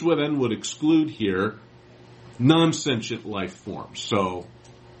body, which then would exclude here non-sentient life forms. So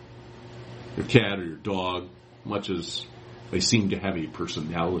your cat or your dog, much as they seem to have a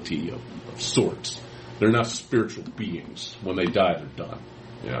personality of sorts, they're not spiritual beings. When they die, they're done.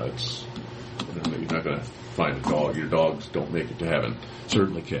 It's you're not going to find a dog. Your dogs don't make it to heaven.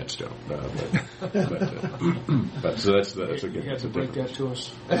 Certainly cats don't. But so that's a good. You had to break that to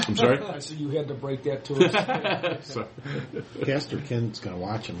us. I'm sorry. I said you had to break that to us. So, Pastor Ken's going to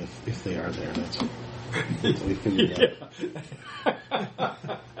watch them if they are there. That's what we figured out.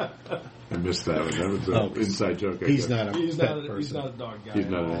 I missed that one. That was an inside joke. He's not a He's pet not person. a dog guy. He's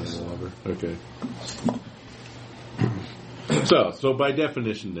not an animal lover. Okay. So by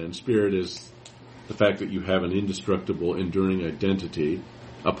definition, then, spirit is the fact that you have an indestructible, enduring identity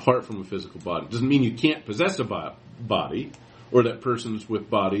apart from a physical body. Doesn't mean you can't possess a body, or that persons with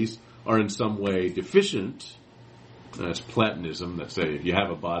bodies are in some way deficient. That's Platonism, that say if you have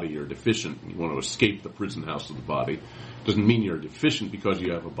a body, you're deficient. You want to escape the prison house of the body. Doesn't mean you're deficient because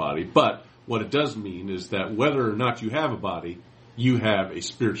you have a body, but what it does mean is that whether or not you have a body, you have a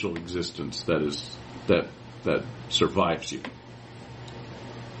spiritual existence that survives you.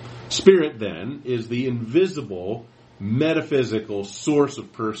 Spirit, then, is the invisible, metaphysical source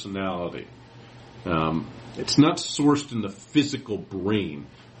of personality. It's not sourced in the physical brain.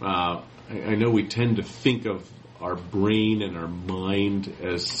 I know we tend to think of our brain and our mind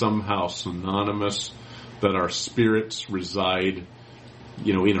as somehow synonymous, that our spirits reside,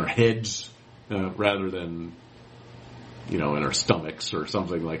 in our heads rather than, in our stomachs or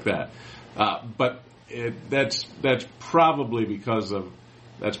something like that. But that's probably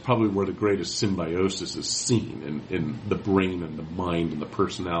that's probably where the greatest symbiosis is seen in the brain and the mind and the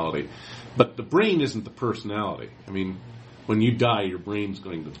personality. But the brain isn't the personality. I mean, when you die, your brain's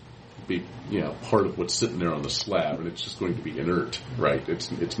going to be, part of what's sitting there on the slab, and it's just going to be inert, right?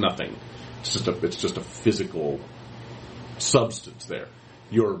 It's nothing. It's just a physical substance there.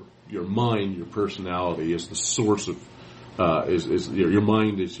 Your mind, your personality is the source of your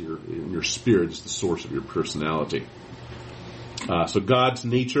mind is your spirit is the source of your personality. So God's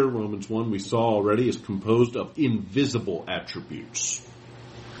nature, Romans 1, we saw already, is composed of invisible attributes.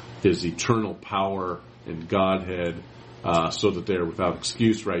 His eternal power and Godhead, so that they're without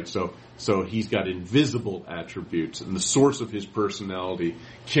excuse, right? So He's got invisible attributes, and the source of His personality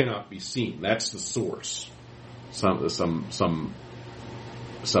cannot be seen. That's the source. We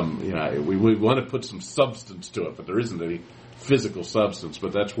want to put some substance to it, but there isn't any physical substance,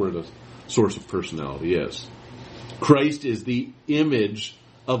 but that's where the source of personality is. Christ is the image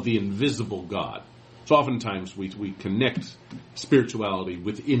of the invisible God. So oftentimes we connect spirituality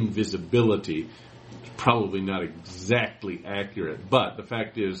with invisibility. It's probably not exactly accurate, but the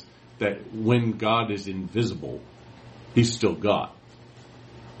fact is that when God is invisible, He's still God.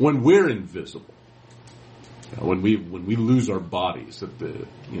 When we're invisible, when we lose our bodies at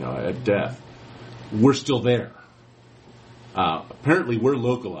death, we're still there. Apparently, we're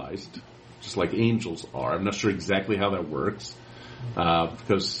localized, just like angels are. I'm not sure exactly how that works,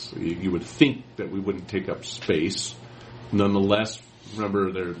 because you would think that we wouldn't take up space. Nonetheless,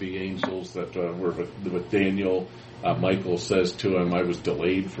 remember there are the angels that were with Daniel. Michael says to him, I was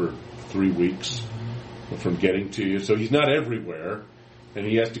delayed for 3 weeks from getting to you. So he's not everywhere, and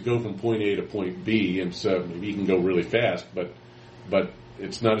he has to go from point A to point B, and so maybe he can go really fast, but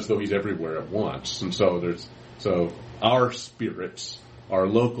it's not as though he's everywhere at once. And so our spirits are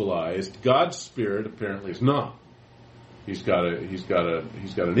localized. God's spirit apparently is not. He's got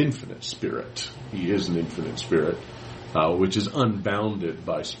an infinite spirit. He is an infinite spirit, which is unbounded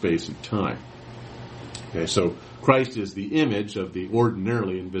by space and time. Okay, so Christ is the image of the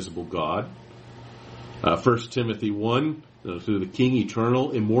ordinarily invisible God. 1 Timothy 1, through the King,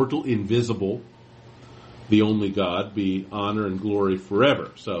 eternal, immortal, invisible, the only God, be honor and glory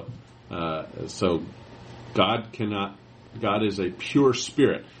forever. So God is a pure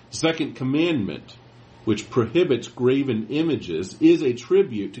spirit. The second commandment, which prohibits graven images, is a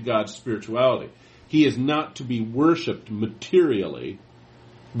tribute to God's spirituality. He is not to be worshipped materially,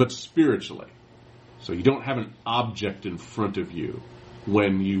 but spiritually. So you don't have an object in front of you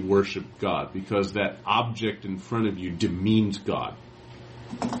when you worship God, because that object in front of you demeans God.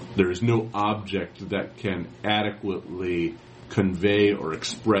 There is no object that can adequately convey or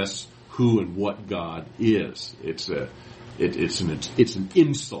express who and what God is. It's an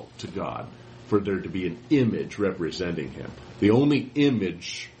insult to God for there to be an image representing Him. The only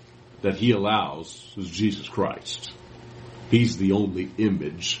image that He allows is Jesus Christ. He's the only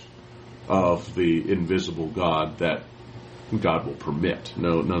image of the invisible God that God will permit.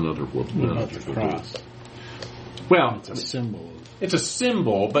 None other will. None other will cross. Well, It's a symbol. It's a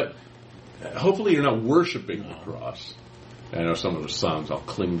symbol, but hopefully you're not worshiping the cross. I know some of the songs, I'll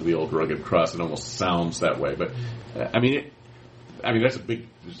cling to the old rugged cross. It almost sounds that way, but I mean, there's a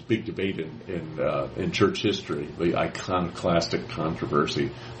big debate in church history, the iconoclastic controversy,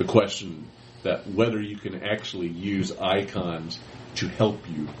 the question that whether you can actually use icons to help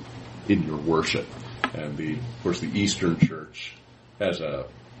you in your worship. And of course, the Eastern Church has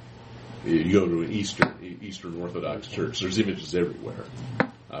you go to an Eastern Orthodox church, there's images everywhere,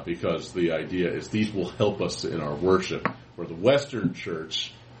 because the idea is these will help us in our worship. Where the Western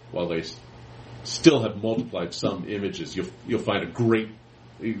Church, while they still have multiplied some images, you'll find a great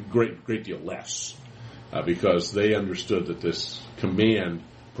deal less, because they understood that this command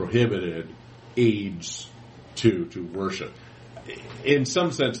prohibited aids to worship. In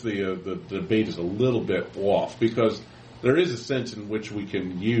some sense, the debate is a little bit off, because there is a sense in which we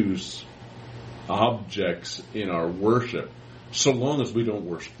can use objects in our worship, so long as we don't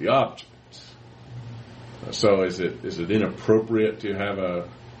worship the object. So is it inappropriate to have a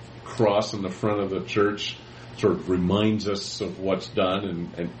cross in the front of the church? Sort of reminds us of what's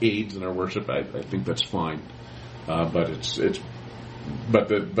done and aids in our worship. I think that's fine, but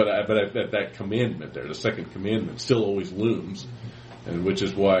that commandment there, the second commandment, still always looms, and which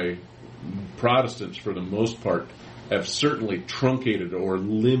is why Protestants, for the most part, have certainly truncated or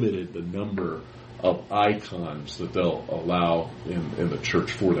limited the number of icons that they'll allow in the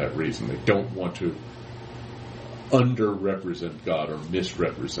church for that reason. They don't want to underrepresent God or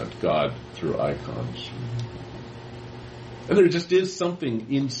misrepresent God through icons. And there just is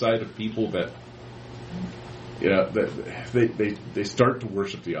something inside of people that, that they start to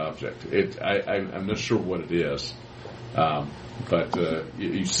worship the object. I'm not sure what it is, but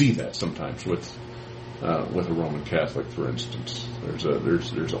you see that sometimes with a Roman Catholic, for instance.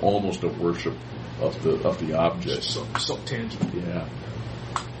 There's almost a worship of the object. So tangible. Yeah.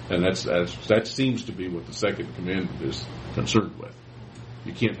 And that seems to be what the second commandment is concerned with.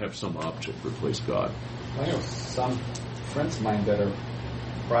 You can't have some object replace God. I know some friends of mine that are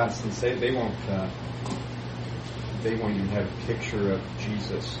Protestants say they won't even have a picture of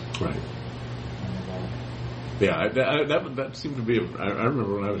Jesus. Right. Yeah, that seemed to be. I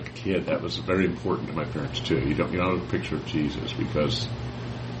remember when I was a kid, that was very important to my parents too. You don't have a picture of Jesus because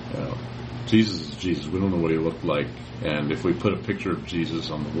Jesus is Jesus. We don't know what he looked like, and if we put a picture of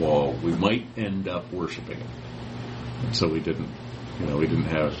Jesus on the wall, we might end up worshiping him. And so we didn't. We didn't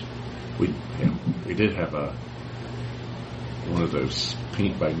have. We did have one of those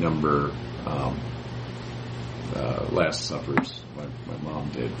paint by number Last Suppers. My mom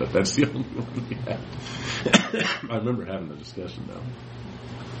did, but that's the only one we had. I remember having the discussion though.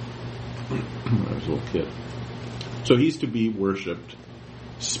 I was a little kid. So he's to be worshipped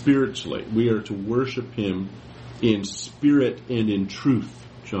spiritually. We are to worship him in spirit and in truth.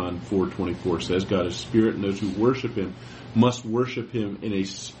 John 4:24 says, God is spirit, and those who worship him must worship him in a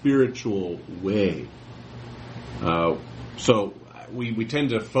spiritual way. So we tend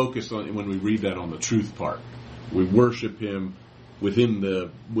to focus on, when we read that, on the truth part. We worship him within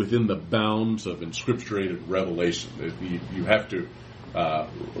the bounds of inscripturated revelation. You have to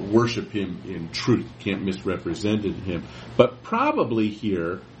worship him in truth. Can't misrepresent him. But probably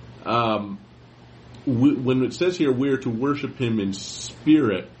here, when it says here we're to worship him in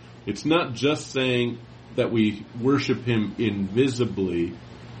spirit, it's not just saying that we worship him invisibly,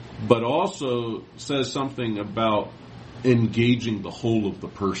 but also says something about engaging the whole of the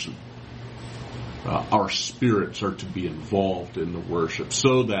person. Our spirits are to be involved in the worship,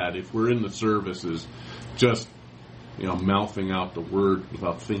 so that if we're in the services just mouthing out the word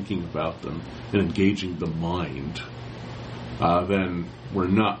without thinking about them and engaging the mind, then we're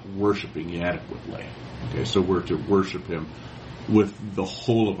not worshiping adequately. Okay, so we're to worship him with the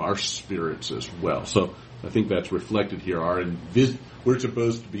whole of our spirits as well. So I think that's reflected here. We're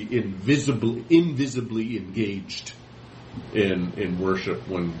supposed to be invisibly engaged in worship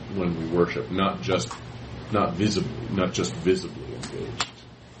when we worship, not just visibly engaged.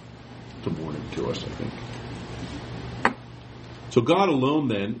 It's a warning to us, I think. So God alone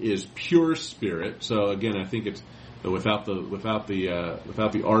then is pure spirit. So again, I think it's without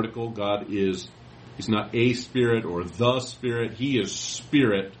the article, God is. He's not a spirit or the spirit. He is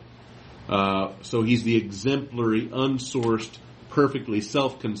spirit. So he's the exemplary, unsourced, perfectly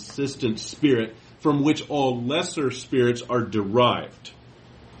self-consistent spirit from which all lesser spirits are derived,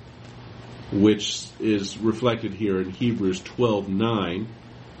 which is reflected here in Hebrews 12:9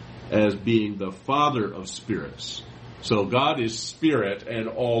 as being the Father of spirits. So God is spirit, and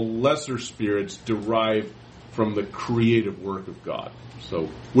all lesser spirits derive from the creative work of God. So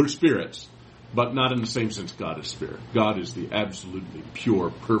we're spirits, but not in the same sense God is spirit. God is the absolutely pure,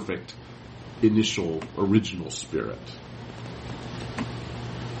 perfect, initial, original spirit.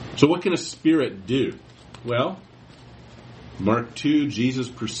 So what can a spirit do? Well, Mark 2, Jesus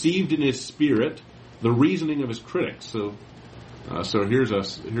perceived in his spirit the reasoning of his critics. So here's a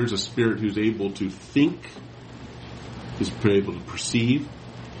spirit who's able to think, is able to perceive,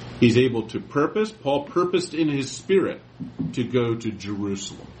 he's able to purpose. Paul purposed in his spirit to go to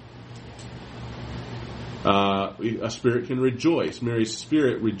Jerusalem. A spirit can rejoice. Mary's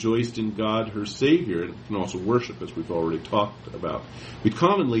spirit rejoiced in God, her Savior, and can also worship, as we've already talked about. We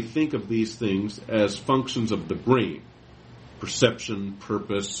commonly think of these things as functions of the brain: perception,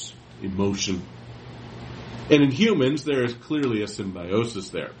 purpose, emotion. And in humans, there is clearly a symbiosis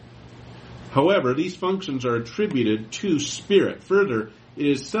there. However, these functions are attributed to spirit. Further, it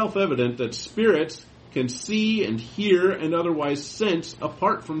is self-evident that spirits can see and hear and otherwise sense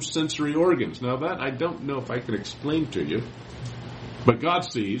apart from sensory organs. Now that I don't know if I can explain to you, but God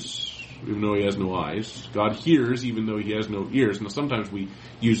sees, even though he has no eyes. God hears, even though he has no ears. Now sometimes we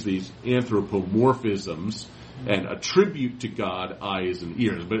use these anthropomorphisms and attribute to God eyes and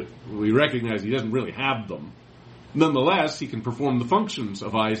ears, but we recognize he doesn't really have them. Nonetheless, he can perform the functions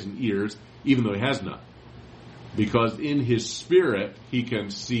of eyes and ears, even though he has none. Because in his spirit, he can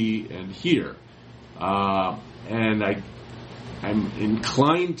see and hear. And I'm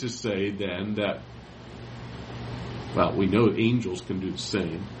inclined to say then that, well, we know angels can do the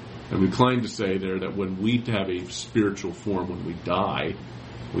same. I'm inclined to say there that when we have a spiritual form, when we die,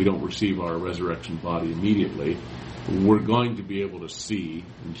 we don't receive our resurrection body immediately. We're going to be able to see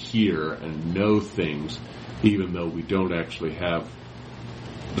and hear and know things, even though we don't actually have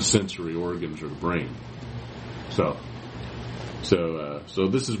the sensory organs or the brain. So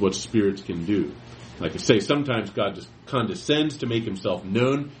this is what spirits can do. Like I say, sometimes God just condescends to make himself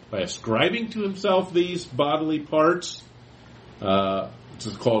known by ascribing to himself these bodily parts. This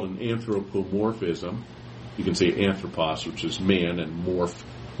is called an anthropomorphism. You can say anthropos, which is man, and morph,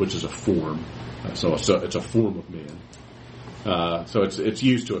 which is a form. So it's a form of man. So it's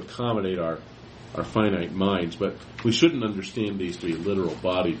used to accommodate our finite minds, but we shouldn't understand these to be literal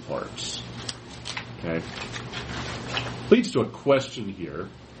body parts. Okay? Leads to a question here.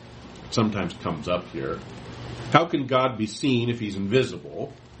 Sometimes comes up here. How can God be seen if he's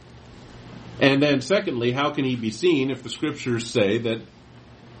invisible? And then secondly, how can he be seen if the scriptures say that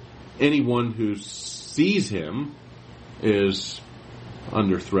anyone who sees him is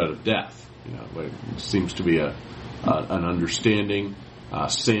under threat of death? It seems to be an understanding.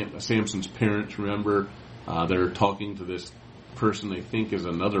 Samson's parents, remember, they're talking to this person they think is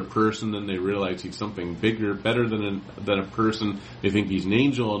another person, then they realize he's something bigger, better than a person. They think he's an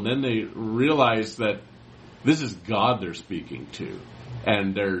angel, and then they realize that this is God they're speaking to,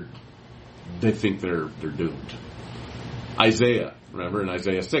 and they think they're doomed. Isaiah, remember, in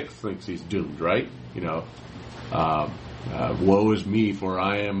Isaiah 6 thinks he's doomed, right? Woe is me, for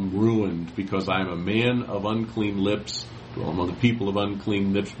I am ruined, because I am a man of unclean lips, dwell among the people of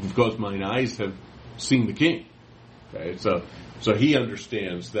unclean lips, because mine eyes have seen the King. Okay, so he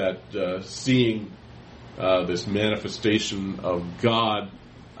understands that seeing this manifestation of God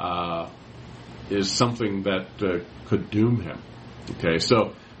is something that could doom him. Okay,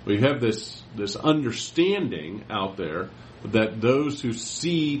 so we have this understanding out there that those who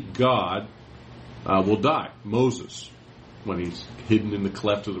see God will die. Moses, when he's hidden in the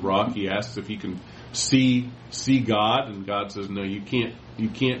cleft of the rock, he asks if he can see God, and God says, "No, you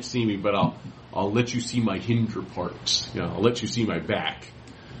can't see me, but I'll let you see my hinder parts. I'll let you see my back,"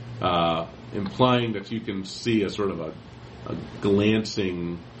 implying that you can see a sort of a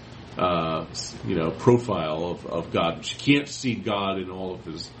glancing, profile of God. But you can't see God in all of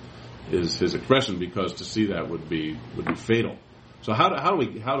his expression, because to see that would be fatal. So how do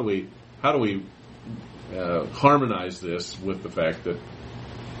we harmonize this with the fact that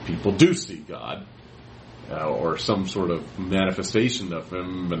people do see God or some sort of manifestation of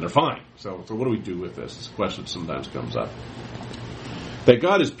Him, and they're fine? So what do we do with this? This question sometimes comes up. That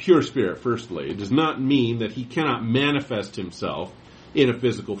God is pure spirit, firstly, does not mean that He cannot manifest Himself in a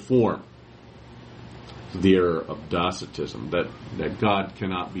physical form. The error of Docetism, that God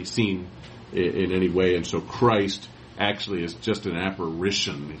cannot be seen in any way, and so Christ actually is just an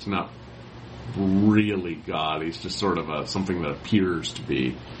apparition. He's not really God. He's just sort of something that appears to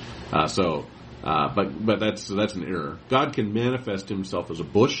be. But that's an error. God can manifest Himself as a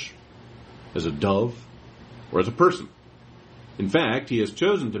bush, as a dove, or as a person. In fact, He has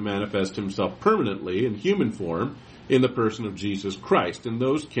chosen to manifest Himself permanently in human form in the person of Jesus Christ, and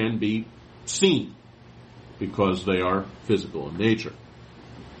those can be seen because they are physical in nature.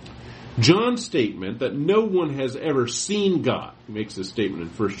 John's statement that no one has ever seen God, he makes this statement in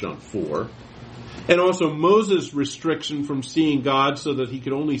 1 John 4, and also Moses' restriction from seeing God so that he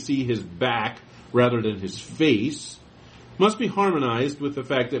could only see His back rather than His face, must be harmonized with the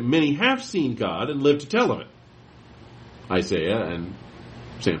fact that many have seen God and lived to tell of it. Isaiah and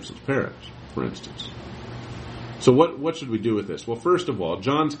Samson's parents, for instance. So what should we do with this? Well, first of all,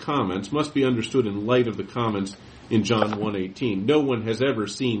 John's comments must be understood in light of the comments in John 1:18. No one has ever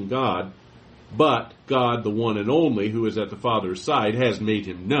seen God, but God, the one and only, who is at the Father's side, has made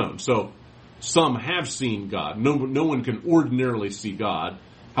Him known. So some have seen God. No one can ordinarily see God.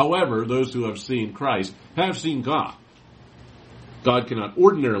 However, those who have seen Christ have seen God. God cannot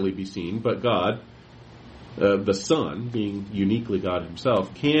ordinarily be seen, but God, the Son, being uniquely God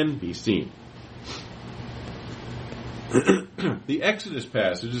Himself, can be seen. The Exodus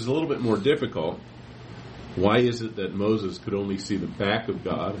passage is a little bit more difficult. Why is it that Moses could only see the back of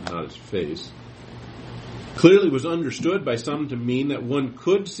God and not His face? Clearly was understood by some to mean that one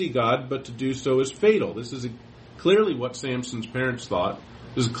could see God, but to do so is fatal. This is clearly what Samson's parents thought.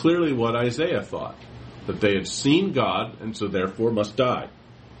 This is clearly what Isaiah thought, that they had seen God and so therefore must die.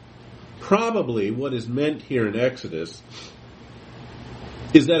 Probably what is meant here in Exodus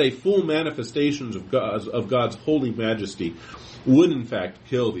is that a full manifestation of God's holy majesty would in fact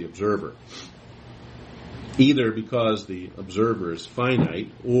kill the observer, either because the observer is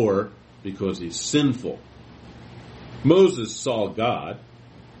finite or because he's sinful. Moses saw God,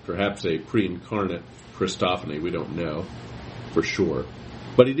 perhaps a pre-incarnate Christophany, we don't know for sure,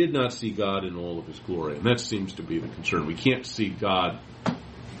 but he did not see God in all of His glory, and that seems to be the concern. We can't see God,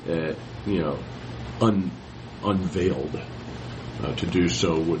 unveiled. To do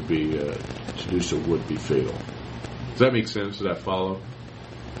so would be fatal. Does that make sense? Does that follow?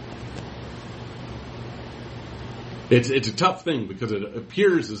 It's a tough thing because it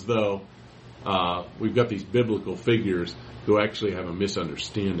appears as though we've got these biblical figures who actually have a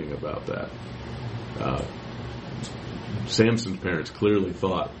misunderstanding about that. Samson's parents clearly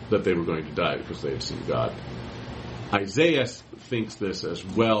thought that they were going to die because they had seen God. Isaiah thinks this as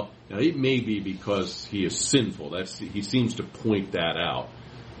well. Now, it may be because he is sinful. He seems to point that out.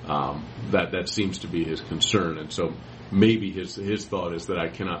 That seems to be his concern, and so maybe his thought is that I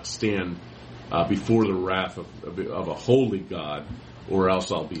cannot stand before the wrath of a holy God, or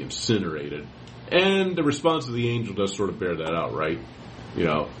else I'll be incinerated. And the response of the angel does sort of bear that out, right? He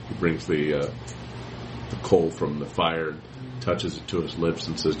brings the coal from the fire, touches it to his lips,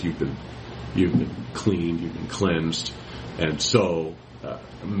 and says, "You've been cleaned, you've been cleansed," and so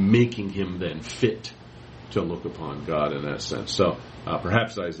making him then fit to look upon God in that sense. So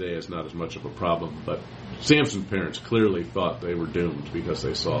perhaps Isaiah is not as much of a problem, but Samson's parents clearly thought they were doomed because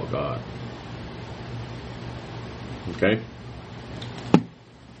they saw God. Okay?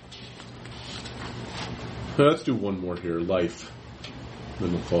 Let's do one more here, life.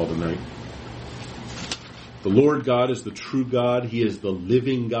 Then we'll call tonight. The Lord God is the true God. He is the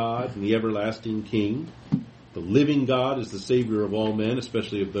living God and the everlasting King. The living God is the Savior of all men,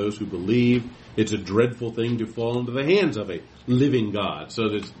 especially of those who believe. It's a dreadful thing to fall into the hands of a living God. So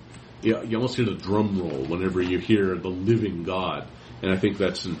you almost hear the drum roll whenever you hear the living God, and I think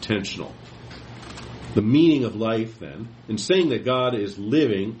that's intentional. The meaning of life, then, in saying that God is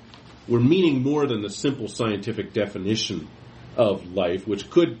living, we're meaning more than the simple scientific definition of life, which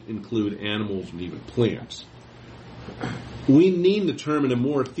could include animals and even plants. We mean the term in a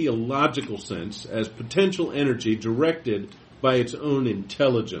more theological sense as potential energy directed by its own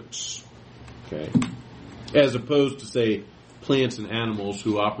intelligence, okay, as opposed to, say, plants and animals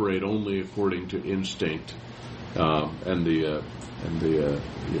who operate only according to instinct and the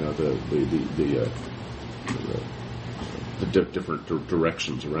different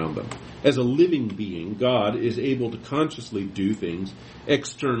directions around them. As a living being, God is able to consciously do things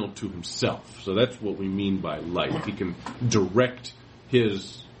external to himself. So that's what we mean by life. He can direct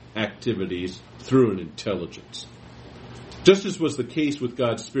his activities through an intelligence. Just as was the case with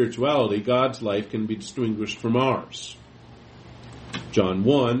God's spirituality, God's life can be distinguished from ours. John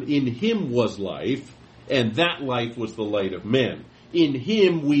 1, in him was life, and that life was the light of men. In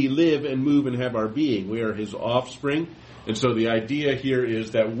him we live and move and have our being. We are his offspring. And so the idea here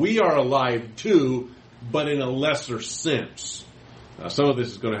is that we are alive too, but in a lesser sense. Some of this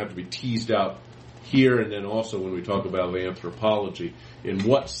is going to have to be teased out here, and then also when we talk about anthropology, in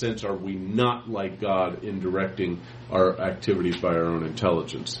what sense are we not like God in directing our activities by our own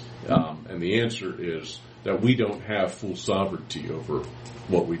intelligence? And the answer is that we don't have full sovereignty over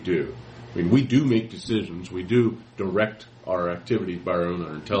what we do. I mean, we do make decisions, we do direct our activities by our own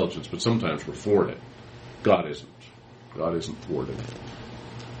intelligence, but sometimes we're thwarted. God isn't. God isn't thwarted.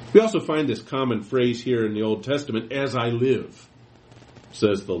 We also find this common phrase here in the Old Testament, as I live,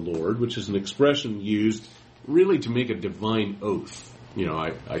 says the Lord, which is an expression used really to make a divine oath. You know,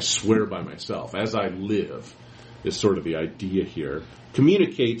 I swear by myself. As I live is sort of the idea here.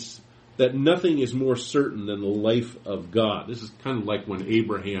 Communicates that nothing is more certain than the life of God. This is kind of like when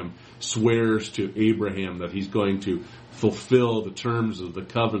Abraham swears to Abraham that he's going to fulfill the terms of the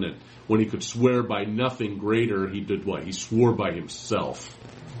covenant. When he could swear by nothing greater, he did what? He swore by himself.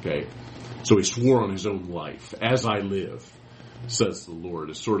 Okay? So he swore on his own life. As I live, says the Lord,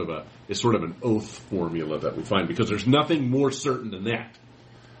 is sort of an oath formula that we find, because there's nothing more certain than that.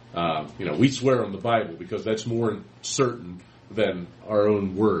 We swear on the Bible because that's more certain than our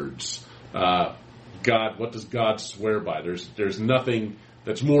own words. God, what does God swear by? There's nothing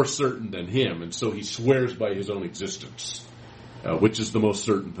that's more certain than him, and so he swears by his own existence, which is the most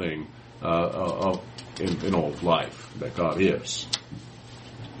certain thing in all of life, that God is.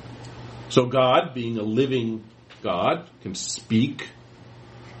 So God, being a living God, can speak.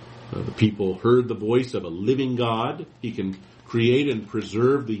 The people heard the voice of a living God. He can create and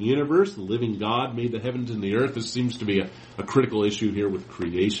preserve the universe. The living God made the heavens and the earth. This seems to be a critical issue here with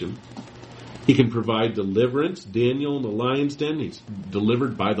creation. He can provide deliverance. Daniel in the lion's den, he's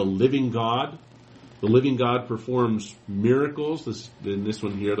delivered by the living God. The living God performs miracles. In this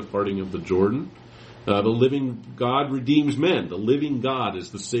one here, the parting of the Jordan. The living God redeems men. The living God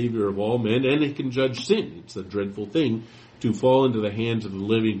is the Savior of all men, and he can judge sin. It's a dreadful thing to fall into the hands of the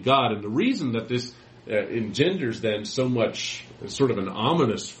living God. And the reason that this engenders then so much sort of an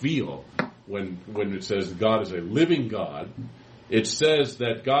ominous feel when it says God is a living God, it says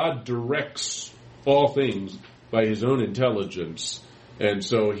that God directs all things by his own intelligence, and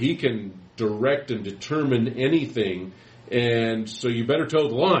so he can direct and determine anything, and so you better toe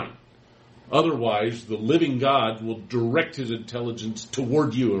the line. Otherwise, the living God will direct his intelligence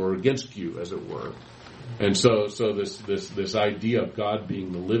toward you or against you, as it were. And so this idea of God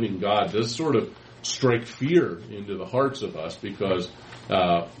being the living God does sort of strike fear into the hearts of us, because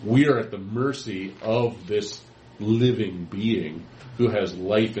we are at the mercy of this living being who has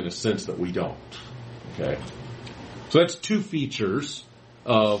life in a sense that we don't. Okay? So that's two features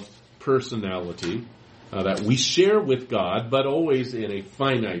of personality that we share with God, but always in a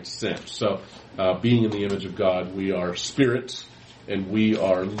finite sense. So, being in the image of God, we are spirits, and we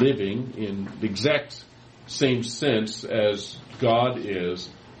are living in the exact same sense as God is,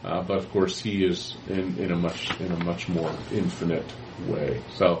 but of course He is in a much more infinite way.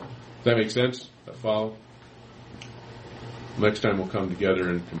 So, does that make sense? Does that follow? Next time we'll come together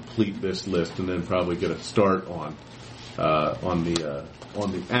and complete this list, and then probably get a start on the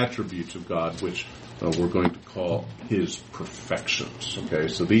attributes of God, which we're going to call his perfections. Okay,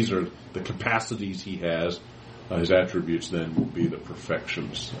 so these are the capacities he has. His attributes then will be the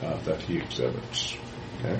perfections that he exhibits.